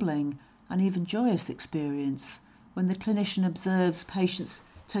a humbling and even joyous experience when the clinician observes patients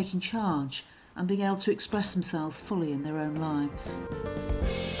taking charge and being able to express themselves fully in their own lives.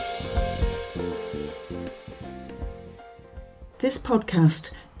 This podcast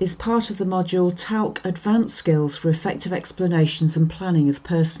is part of the module TALC Advanced Skills for Effective Explanations and Planning of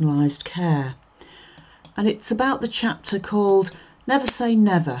Personalised Care. And it's about the chapter called Never Say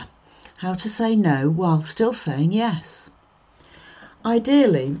Never, How to Say No While Still Saying Yes.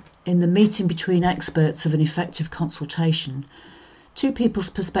 Ideally, in the meeting between experts of an effective consultation, two people's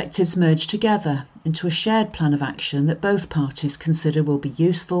perspectives merge together into a shared plan of action that both parties consider will be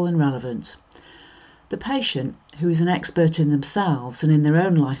useful and relevant. The patient, who is an expert in themselves and in their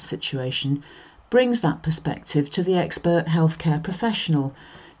own life situation, brings that perspective to the expert healthcare professional,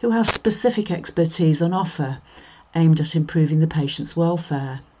 who has specific expertise on offer, aimed at improving the patient's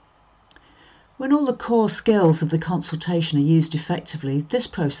welfare. When all the core skills of the consultation are used effectively, this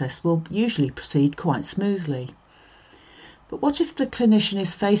process will usually proceed quite smoothly. But what if the clinician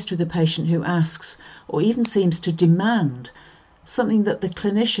is faced with a patient who asks, or even seems to demand, something that the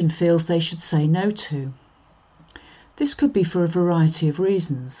clinician feels they should say no to? This could be for a variety of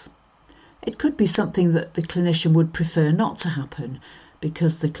reasons. It could be something that the clinician would prefer not to happen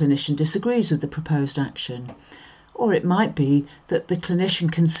because the clinician disagrees with the proposed action. Or it might be that the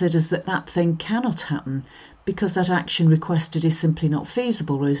clinician considers that that thing cannot happen because that action requested is simply not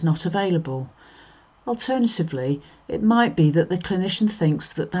feasible or is not available. Alternatively, it might be that the clinician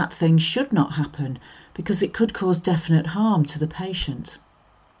thinks that that thing should not happen because it could cause definite harm to the patient.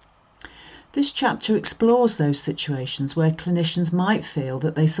 This chapter explores those situations where clinicians might feel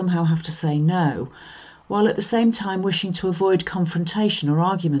that they somehow have to say no, while at the same time wishing to avoid confrontation or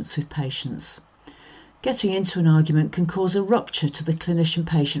arguments with patients. Getting into an argument can cause a rupture to the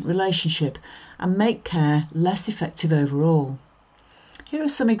clinician-patient relationship and make care less effective overall. Here are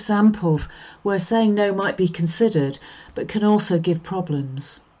some examples where saying no might be considered, but can also give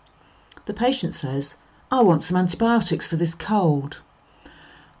problems. The patient says, "I want some antibiotics for this cold."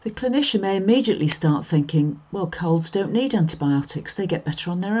 The clinician may immediately start thinking, well, colds don't need antibiotics, they get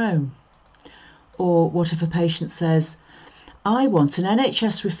better on their own. Or what if a patient says, "I want an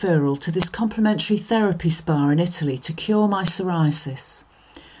NHS referral to this complementary therapy spa in Italy to cure my psoriasis"?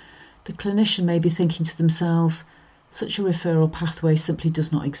 The clinician may be thinking to themselves, such a referral pathway simply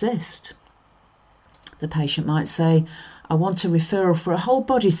does not exist. The patient might say, "I want a referral for a whole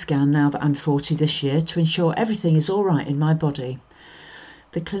body scan now that I'm 40 this year to ensure everything is all right in my body."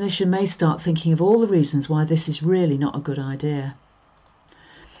 The clinician may start thinking of all the reasons why this is really not a good idea.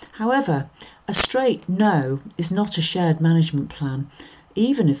 However, a straight no is not a shared management plan,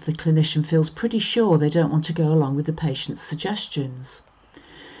 even if the clinician feels pretty sure they don't want to go along with the patient's suggestions.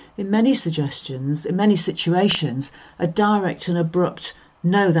 In many situations, a direct and abrupt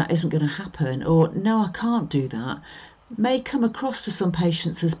 "no, that isn't going to happen," or "no, I can't do that," may come across to some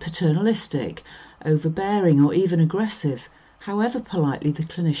patients as paternalistic, overbearing, or even aggressive, however politely the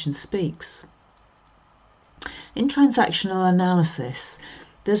clinician speaks. In transactional analysis,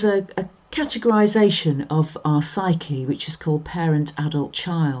 there's a categorization of our psyche which is called parent, adult,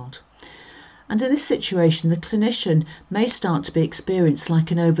 child. And in this situation, the clinician may start to be experienced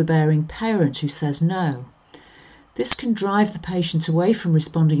like an overbearing parent who says no. This can drive the patient away from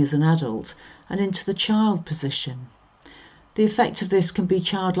responding as an adult and into the child position. The effect of this can be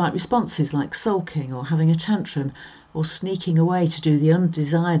childlike responses like sulking or having a tantrum or sneaking away to do the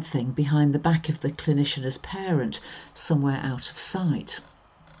undesired thing behind the back of the clinician as parent, somewhere out of sight.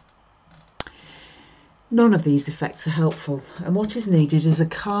 None of these effects are helpful, and what is needed is a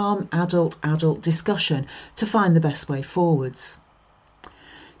calm adult discussion to find the best way forwards.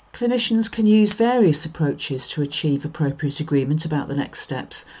 Clinicians can use various approaches to achieve appropriate agreement about the next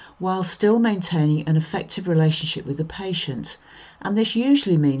steps while still maintaining an effective relationship with the patient, and this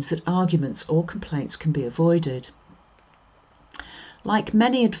usually means that arguments or complaints can be avoided. Like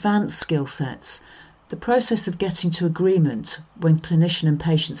many advanced skill sets, the process of getting to agreement when clinician and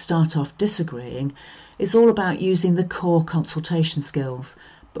patient start off disagreeing is all about using the core consultation skills,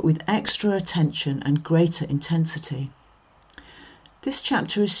 but with extra attention and greater intensity. This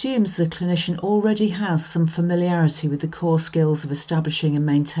chapter assumes the clinician already has some familiarity with the core skills of establishing and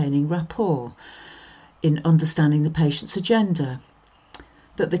maintaining rapport, in understanding the patient's agenda,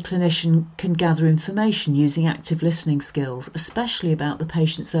 that the clinician can gather information using active listening skills, especially about the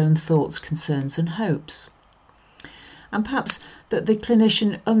patient's own thoughts, concerns and hopes. and perhaps that the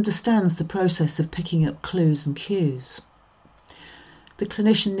clinician understands the process of picking up clues and cues. The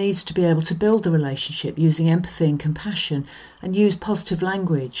clinician needs to be able to build the relationship using empathy and compassion and use positive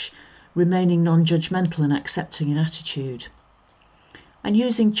language, remaining non-judgmental and accepting in attitude. And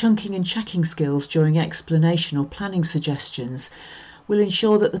using chunking and checking skills during explanation or planning suggestions will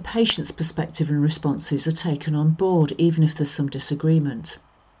ensure that the patient's perspective and responses are taken on board, even if there's some disagreement.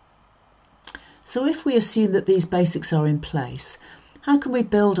 So if we assume that these basics are in place, how can we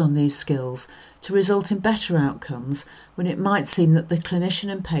build on these skills to result in better outcomes when it might seem that the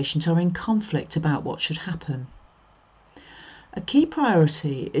clinician and patient are in conflict about what should happen? A key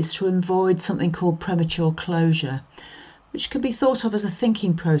priority is to avoid something called premature closure, which can be thought of as a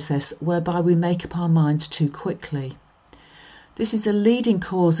thinking process whereby we make up our minds too quickly. This is a leading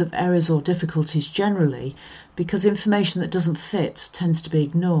cause of errors or difficulties generally because information that doesn't fit tends to be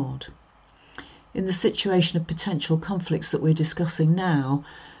ignored. In the situation of potential conflicts that we're discussing now,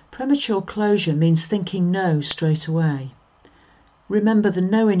 premature closure means thinking no straight away. Remember, the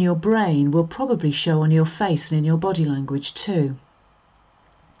no in your brain will probably show on your face and in your body language too.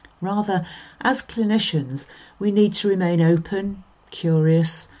 Rather, as clinicians, we need to remain open,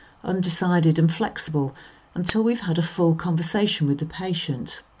 curious, undecided and flexible until we've had a full conversation with the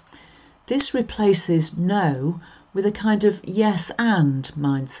patient. This replaces no with a kind of yes and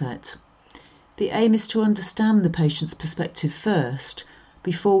mindset. The aim is to understand the patient's perspective first,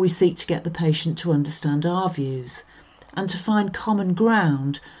 before we seek to get the patient to understand our views, and to find common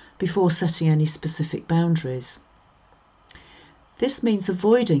ground before setting any specific boundaries. This means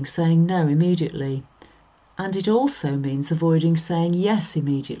avoiding saying no immediately, and it also means avoiding saying yes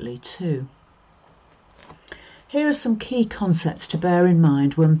immediately too. Here are some key concepts to bear in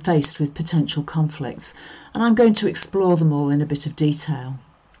mind when faced with potential conflicts, and I'm going to explore them all in a bit of detail.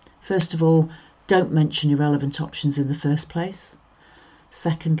 First of all, don't mention irrelevant options in the first place.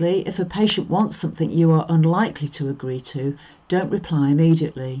 Secondly, if a patient wants something you are unlikely to agree to, don't reply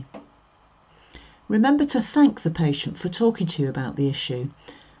immediately. Remember to thank the patient for talking to you about the issue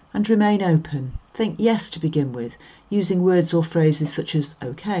and remain open. Think yes to begin with, using words or phrases such as,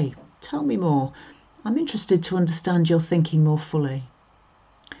 "Okay, tell me more. I'm interested to understand your thinking more fully."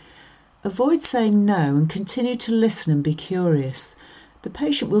 Avoid saying no and continue to listen and be curious. The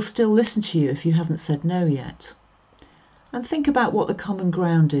patient will still listen to you if you haven't said no yet. And think about what the common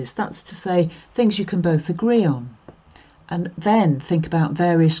ground is. That's to say, things you can both agree on. And then think about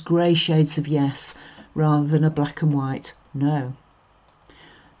various grey shades of yes rather than a black and white no.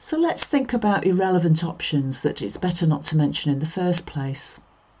 So let's think about irrelevant options that it's better not to mention in the first place.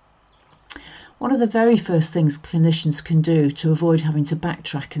 One of the very first things clinicians can do to avoid having to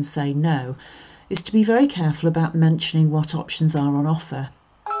backtrack and say no is to be very careful about mentioning what options are on offer.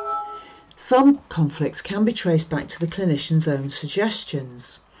 Some conflicts can be traced back to the clinician's own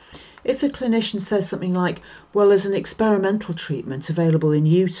suggestions. If a clinician says something like, "Well, there's an experimental treatment available in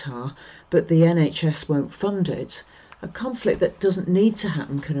Utah, but the NHS won't fund it," a conflict that doesn't need to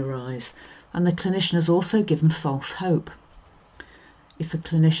happen can arise, and the clinician has also given false hope. If a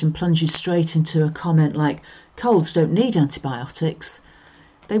clinician plunges straight into a comment like, "Colds don't need antibiotics,"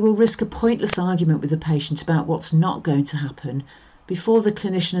 they will risk a pointless argument with the patient about what's not going to happen before the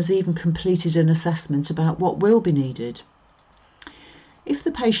clinician has even completed an assessment about what will be needed. If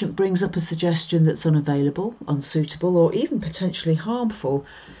the patient brings up a suggestion that's unavailable, unsuitable, or even potentially harmful,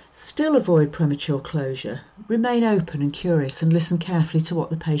 still avoid premature closure. Remain open and curious and listen carefully to what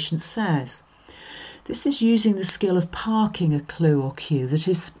the patient says. This is using the skill of parking a clue or cue that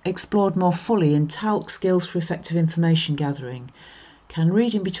is explored more fully in TALC skills for effective information gathering. Can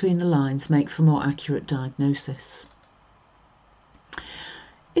reading between the lines make for more accurate diagnosis?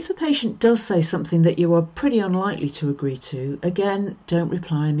 If a patient does say something that you are pretty unlikely to agree to, again, don't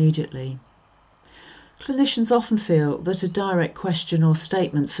reply immediately. Clinicians often feel that a direct question or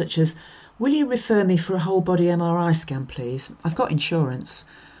statement such as, "Will you refer me for a whole body MRI scan, please? I've got insurance,"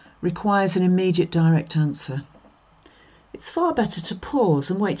 requires an immediate direct answer. It's far better to pause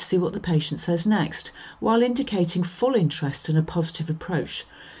and wait to see what the patient says next, while indicating full interest and a positive approach.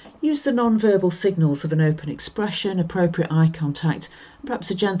 Use the non-verbal signals of an open expression, appropriate eye contact, and perhaps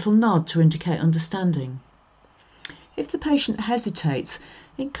a gentle nod to indicate understanding. If the patient hesitates,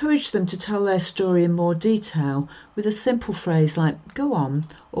 encourage them to tell their story in more detail with a simple phrase like, "Go on,"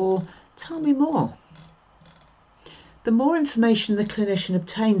 or "Tell me more." The more information the clinician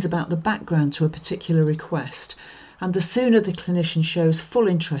obtains about the background to a particular request, and the sooner the clinician shows full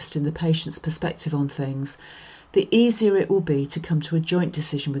interest in the patient's perspective on things, the easier it will be to come to a joint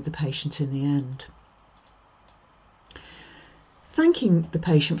decision with the patient in the end. Thanking the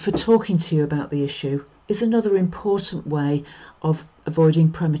patient for talking to you about the issue is another important way of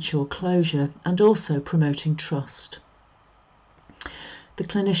avoiding premature closure and also promoting trust. The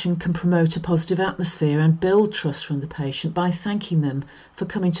clinician can promote a positive atmosphere and build trust from the patient by thanking them for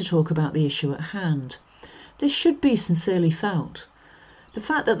coming to talk about the issue at hand. This should be sincerely felt. The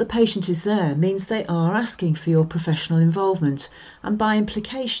fact that the patient is there means they are asking for your professional involvement and by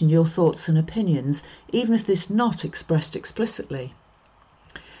implication your thoughts and opinions, even if this is not expressed explicitly.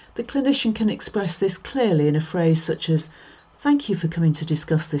 The clinician can express this clearly in a phrase such as, "Thank you for coming to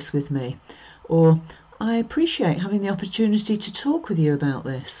discuss this with me," or "I appreciate having the opportunity to talk with you about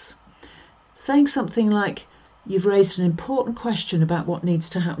this." Saying something like, "You've raised an important question about what needs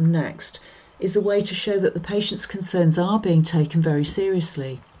to happen next," is a way to show that the patient's concerns are being taken very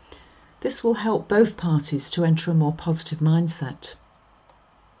seriously. This will help both parties to enter a more positive mindset.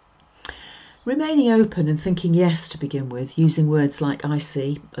 Remaining open and thinking yes to begin with, using words like "I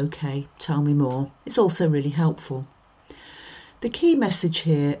see," "Okay," "Tell me more," is also really helpful. The key message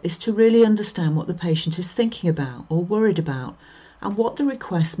here is to really understand what the patient is thinking about or worried about and what the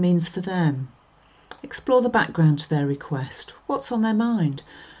request means for them. Explore the background to their request. What's on their mind?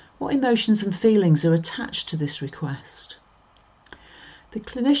 What emotions and feelings are attached to this request? The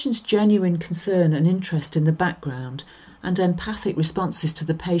clinician's genuine concern and interest in the background and empathic responses to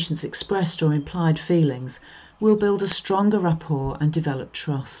the patient's expressed or implied feelings will build a stronger rapport and develop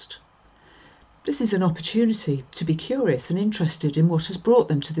trust. This is an opportunity to be curious and interested in what has brought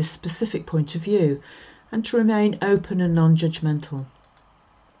them to this specific point of view and to remain open and non-judgmental.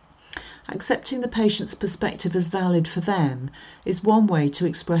 Accepting the patient's perspective as valid for them is one way to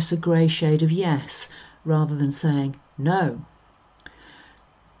express a grey shade of yes rather than saying no.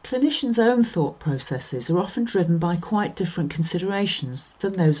 Clinicians' own thought processes are often driven by quite different considerations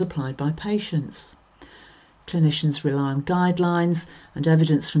than those applied by patients. Clinicians rely on guidelines and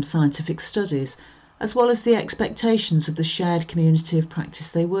evidence from scientific studies, as well as the expectations of the shared community of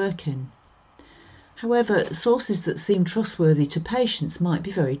practice they work in. However, sources that seem trustworthy to patients might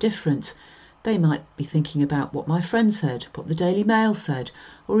be very different. They might be thinking about what my friend said, what the Daily Mail said,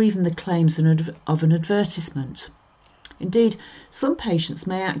 or even the claims of an advertisement. Indeed, some patients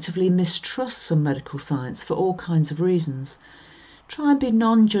may actively mistrust some medical science for all kinds of reasons. Try and be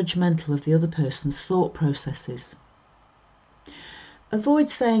non-judgmental of the other person's thought processes.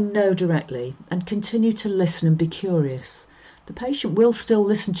 Avoid saying no directly and continue to listen and be curious. The patient will still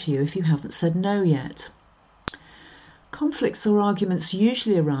listen to you if you haven't said no yet. Conflicts or arguments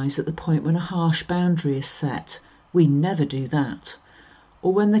usually arise at the point when a harsh boundary is set. We never do that.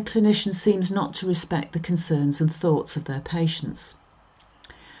 Or when the clinician seems not to respect the concerns and thoughts of their patients.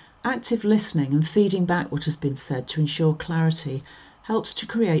 Active listening and feeding back what has been said to ensure clarity helps to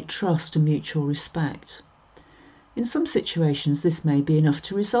create trust and mutual respect. In some situations, this may be enough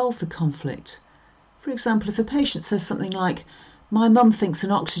to resolve the conflict. For example, if a patient says something like, "My mum thinks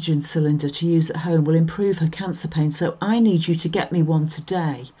an oxygen cylinder to use at home will improve her cancer pain, so I need you to get me one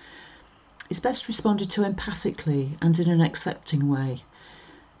today," it's best responded to empathically and in an accepting way.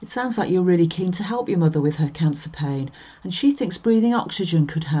 "It sounds like you're really keen to help your mother with her cancer pain, and she thinks breathing oxygen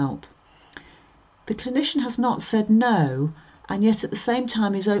could help." The clinician has not said no, and yet at the same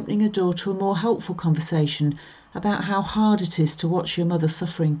time is opening a door to a more helpful conversation about how hard it is to watch your mother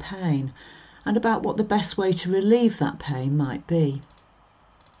suffering pain, and about what the best way to relieve that pain might be.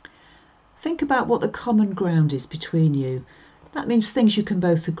 Think about what the common ground is between you. That means things you can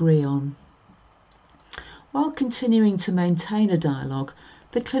both agree on. While continuing to maintain a dialogue,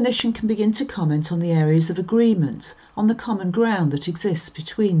 the clinician can begin to comment on the areas of agreement, on the common ground that exists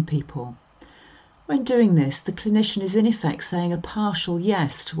between people. When doing this, the clinician is in effect saying a partial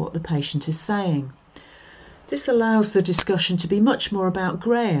yes to what the patient is saying. This allows the discussion to be much more about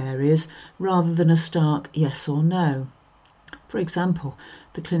grey areas rather than a stark yes or no. For example,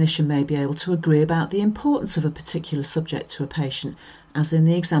 the clinician may be able to agree about the importance of a particular subject to a patient, as in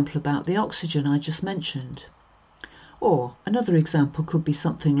the example about the oxygen I just mentioned. Or another example could be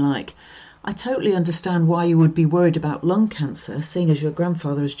something like, "I totally understand why you would be worried about lung cancer, seeing as your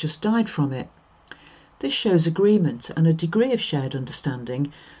grandfather has just died from it." This shows agreement and a degree of shared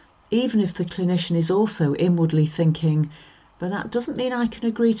understanding, even if the clinician is also inwardly thinking, "But that doesn't mean I can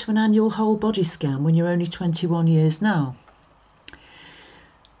agree to an annual whole body scan when you're only 21 years now."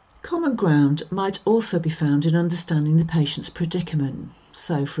 Common ground might also be found in understanding the patient's predicament.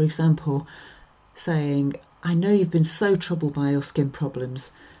 So, for example, saying, "I know you've been so troubled by your skin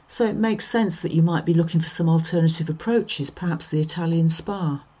problems, so it makes sense that you might be looking for some alternative approaches, perhaps the Italian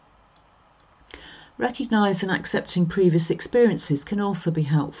spa." Recognise and accepting previous experiences can also be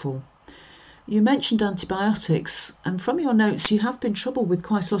helpful. You mentioned antibiotics, and from your notes you have been troubled with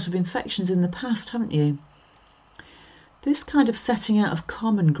quite a lot of infections in the past, haven't you? This kind of setting out of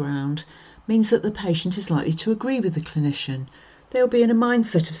common ground means that the patient is likely to agree with the clinician. They'll be in a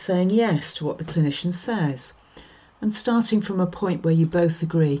mindset of saying yes to what the clinician says. And starting from a point where you both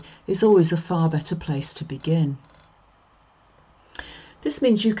agree is always a far better place to begin. This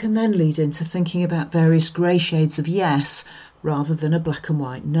means you can then lead into thinking about various grey shades of yes rather than a black and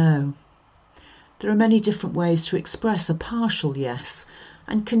white no. There are many different ways to express a partial yes,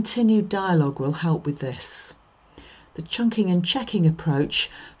 and continued dialogue will help with this. The chunking and checking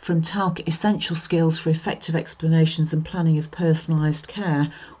approach from TALC Essential Skills for Effective Explanations and Planning of Personalised Care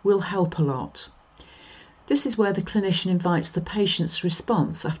will help a lot. This is where the clinician invites the patient's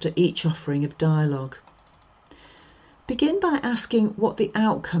response after each offering of dialogue. Begin by asking what the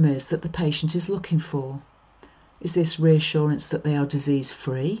outcome is that the patient is looking for. Is this reassurance that they are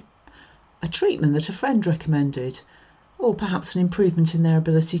disease-free? A treatment that a friend recommended? Or perhaps an improvement in their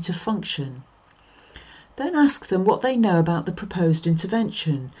ability to function? Then ask them what they know about the proposed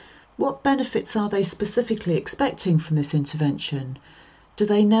intervention. What benefits are they specifically expecting from this intervention? Do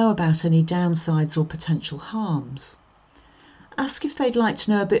they know about any downsides or potential harms? Ask if they'd like to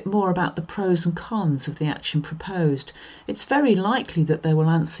know a bit more about the pros and cons of the action proposed. It's very likely that they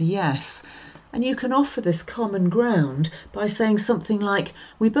will answer yes, and you can offer this common ground by saying something like,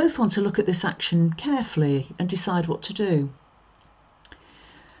 we both want to look at this action carefully and decide what to do.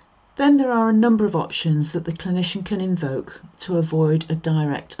 Then there are a number of options that the clinician can invoke to avoid a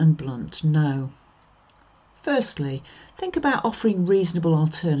direct and blunt no. Firstly, think about offering reasonable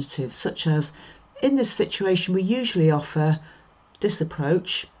alternatives, such as, in this situation we usually offer this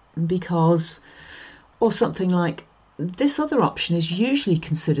approach because, or something like, this other option is usually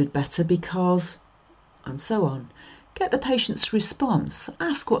considered better because, and so on. Get the patient's response.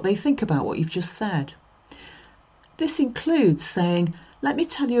 Ask what they think about what you've just said. This includes saying, let me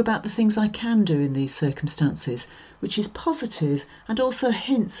tell you about the things I can do in these circumstances, which is positive and also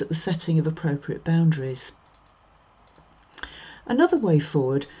hints at the setting of appropriate boundaries. Another way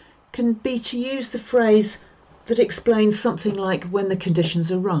forward can be to use the phrase that explains something like when the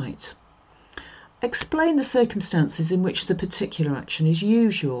conditions are right. Explain the circumstances in which the particular action is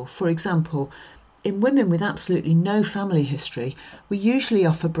usual. For example, in women with absolutely no family history, we usually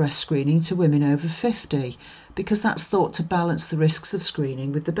offer breast screening to women over 50 because that's thought to balance the risks of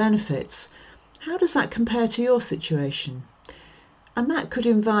screening with the benefits. How does that compare to your situation? And that could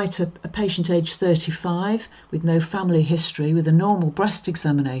invite a patient aged 35 with no family history with a normal breast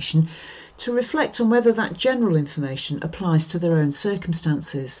examination to reflect on whether that general information applies to their own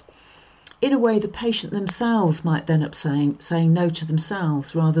circumstances. In a way, the patient themselves might then up saying no to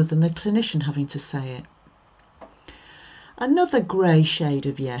themselves rather than the clinician having to say it. Another grey shade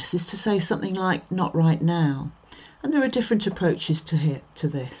of yes is to say something like, not right now. And there are different approaches to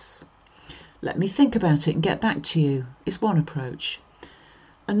this. Let me think about it and get back to you is one approach.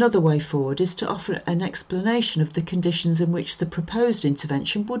 Another way forward is to offer an explanation of the conditions in which the proposed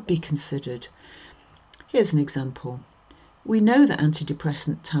intervention would be considered. Here's an example. We know that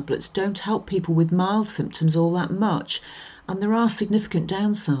antidepressant tablets don't help people with mild symptoms all that much, and there are significant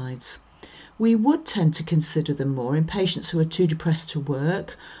downsides. We would tend to consider them more in patients who are too depressed to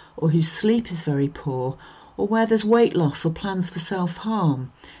work, or whose sleep is very poor, or where there's weight loss or plans for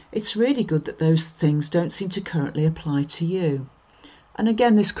self-harm. It's really good that those things don't seem to currently apply to you. And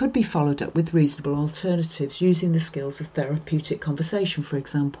again, this could be followed up with reasonable alternatives using the skills of therapeutic conversation, for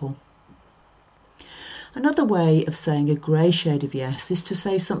example. Another way of saying a grey shade of yes is to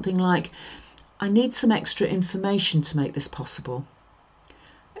say something like, I need some extra information to make this possible.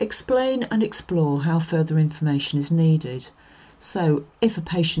 Explain and explore how further information is needed. So, if a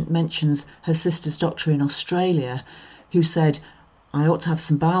patient mentions her sister's doctor in Australia who said, I ought to have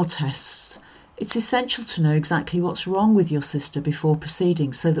some bowel tests, it's essential to know exactly what's wrong with your sister before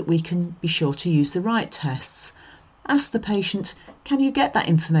proceeding so that we can be sure to use the right tests. Ask the patient, can you get that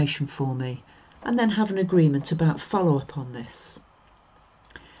information for me? And then have an agreement about follow-up on this.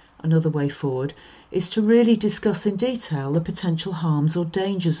 Another way forward is to really discuss in detail the potential harms or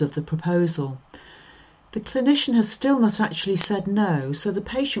dangers of the proposal. The clinician has still not actually said no, so the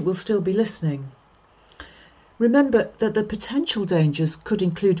patient will still be listening. Remember that the potential dangers could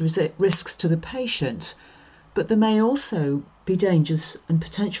include risks to the patient, but there may also be dangers and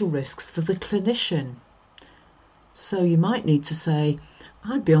potential risks for the clinician. So you might need to say,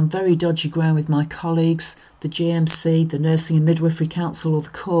 I'd be on very dodgy ground with my colleagues, the GMC, the Nursing and Midwifery Council or the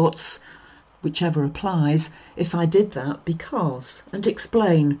courts, whichever applies, if I did that because, and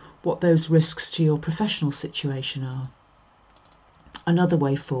explain what those risks to your professional situation are. Another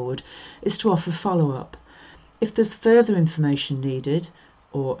way forward is to offer follow-up. If there's further information needed,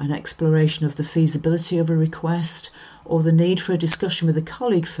 or an exploration of the feasibility of a request, or the need for a discussion with a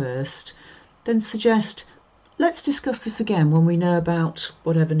colleague first, then suggest, let's discuss this again when we know about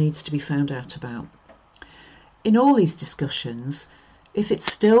whatever needs to be found out about. In all these discussions, if it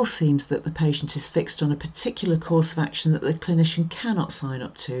still seems that the patient is fixed on a particular course of action that the clinician cannot sign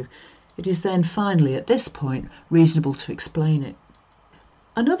up to, it is then finally at this point reasonable to explain it.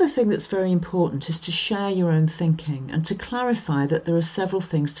 Another thing that's very important is to share your own thinking and to clarify that there are several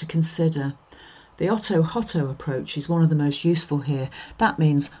things to consider. The Otto-Hotto approach is one of the most useful here. That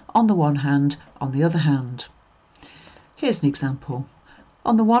means on the one hand, on the other hand. Here's an example.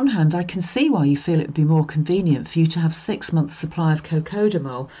 On the one hand, I can see why you feel it would be more convenient for you to have 6 months' supply of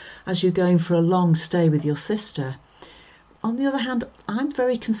cocodamol as you're going for a long stay with your sister. On the other hand, I'm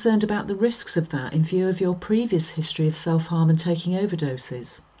very concerned about the risks of that in view of your previous history of self-harm and taking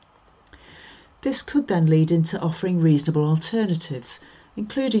overdoses. This could then lead into offering reasonable alternatives,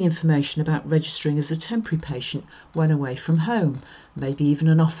 including information about registering as a temporary patient when away from home, maybe even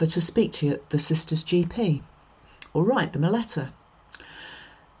an offer to speak to the sister's GP, or write them a letter.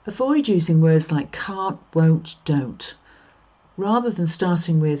 Avoid using words like can't, won't, don't. Rather than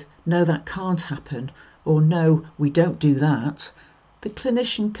starting with, no, that can't happen, or no, we don't do that, the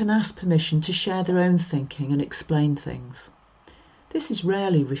clinician can ask permission to share their own thinking and explain things. This is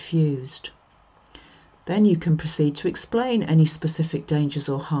rarely refused. Then you can proceed to explain any specific dangers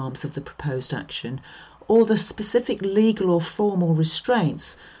or harms of the proposed action, or the specific legal or formal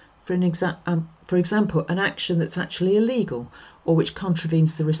restraints, for example, an action that's actually illegal, or which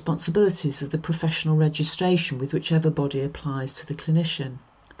contravenes the responsibilities of the professional registration with whichever body applies to the clinician.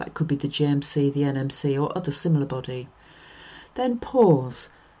 That could be the GMC, the NMC, or other similar body. Then pause,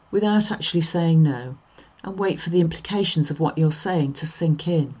 without actually saying no, and wait for the implications of what you're saying to sink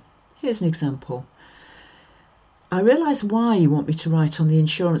in. Here's an example. I realise why you want me to write on the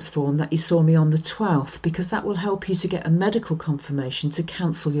insurance form that you saw me on the 12th, because that will help you to get a medical confirmation to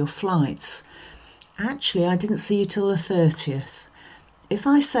cancel your flights. Actually, I didn't see you till the 30th. If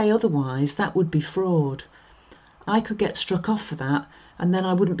I say otherwise, that would be fraud. I could get struck off for that, and then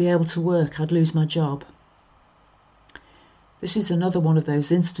I wouldn't be able to work. I'd lose my job. This is another one of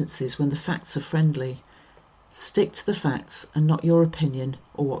those instances when the facts are friendly. Stick to the facts and not your opinion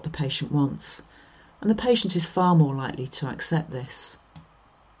or what the patient wants. And the patient is far more likely to accept this.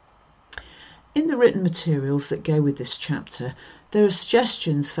 In the written materials that go with this chapter, there are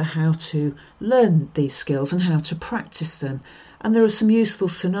suggestions for how to learn these skills and how to practice them, and there are some useful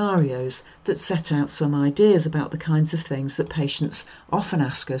scenarios that set out some ideas about the kinds of things that patients often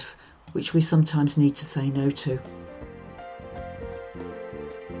ask us, which we sometimes need to say no to.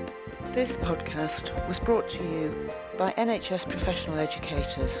 This podcast was brought to you by NHS professional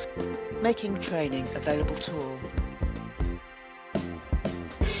educators, making training available to all.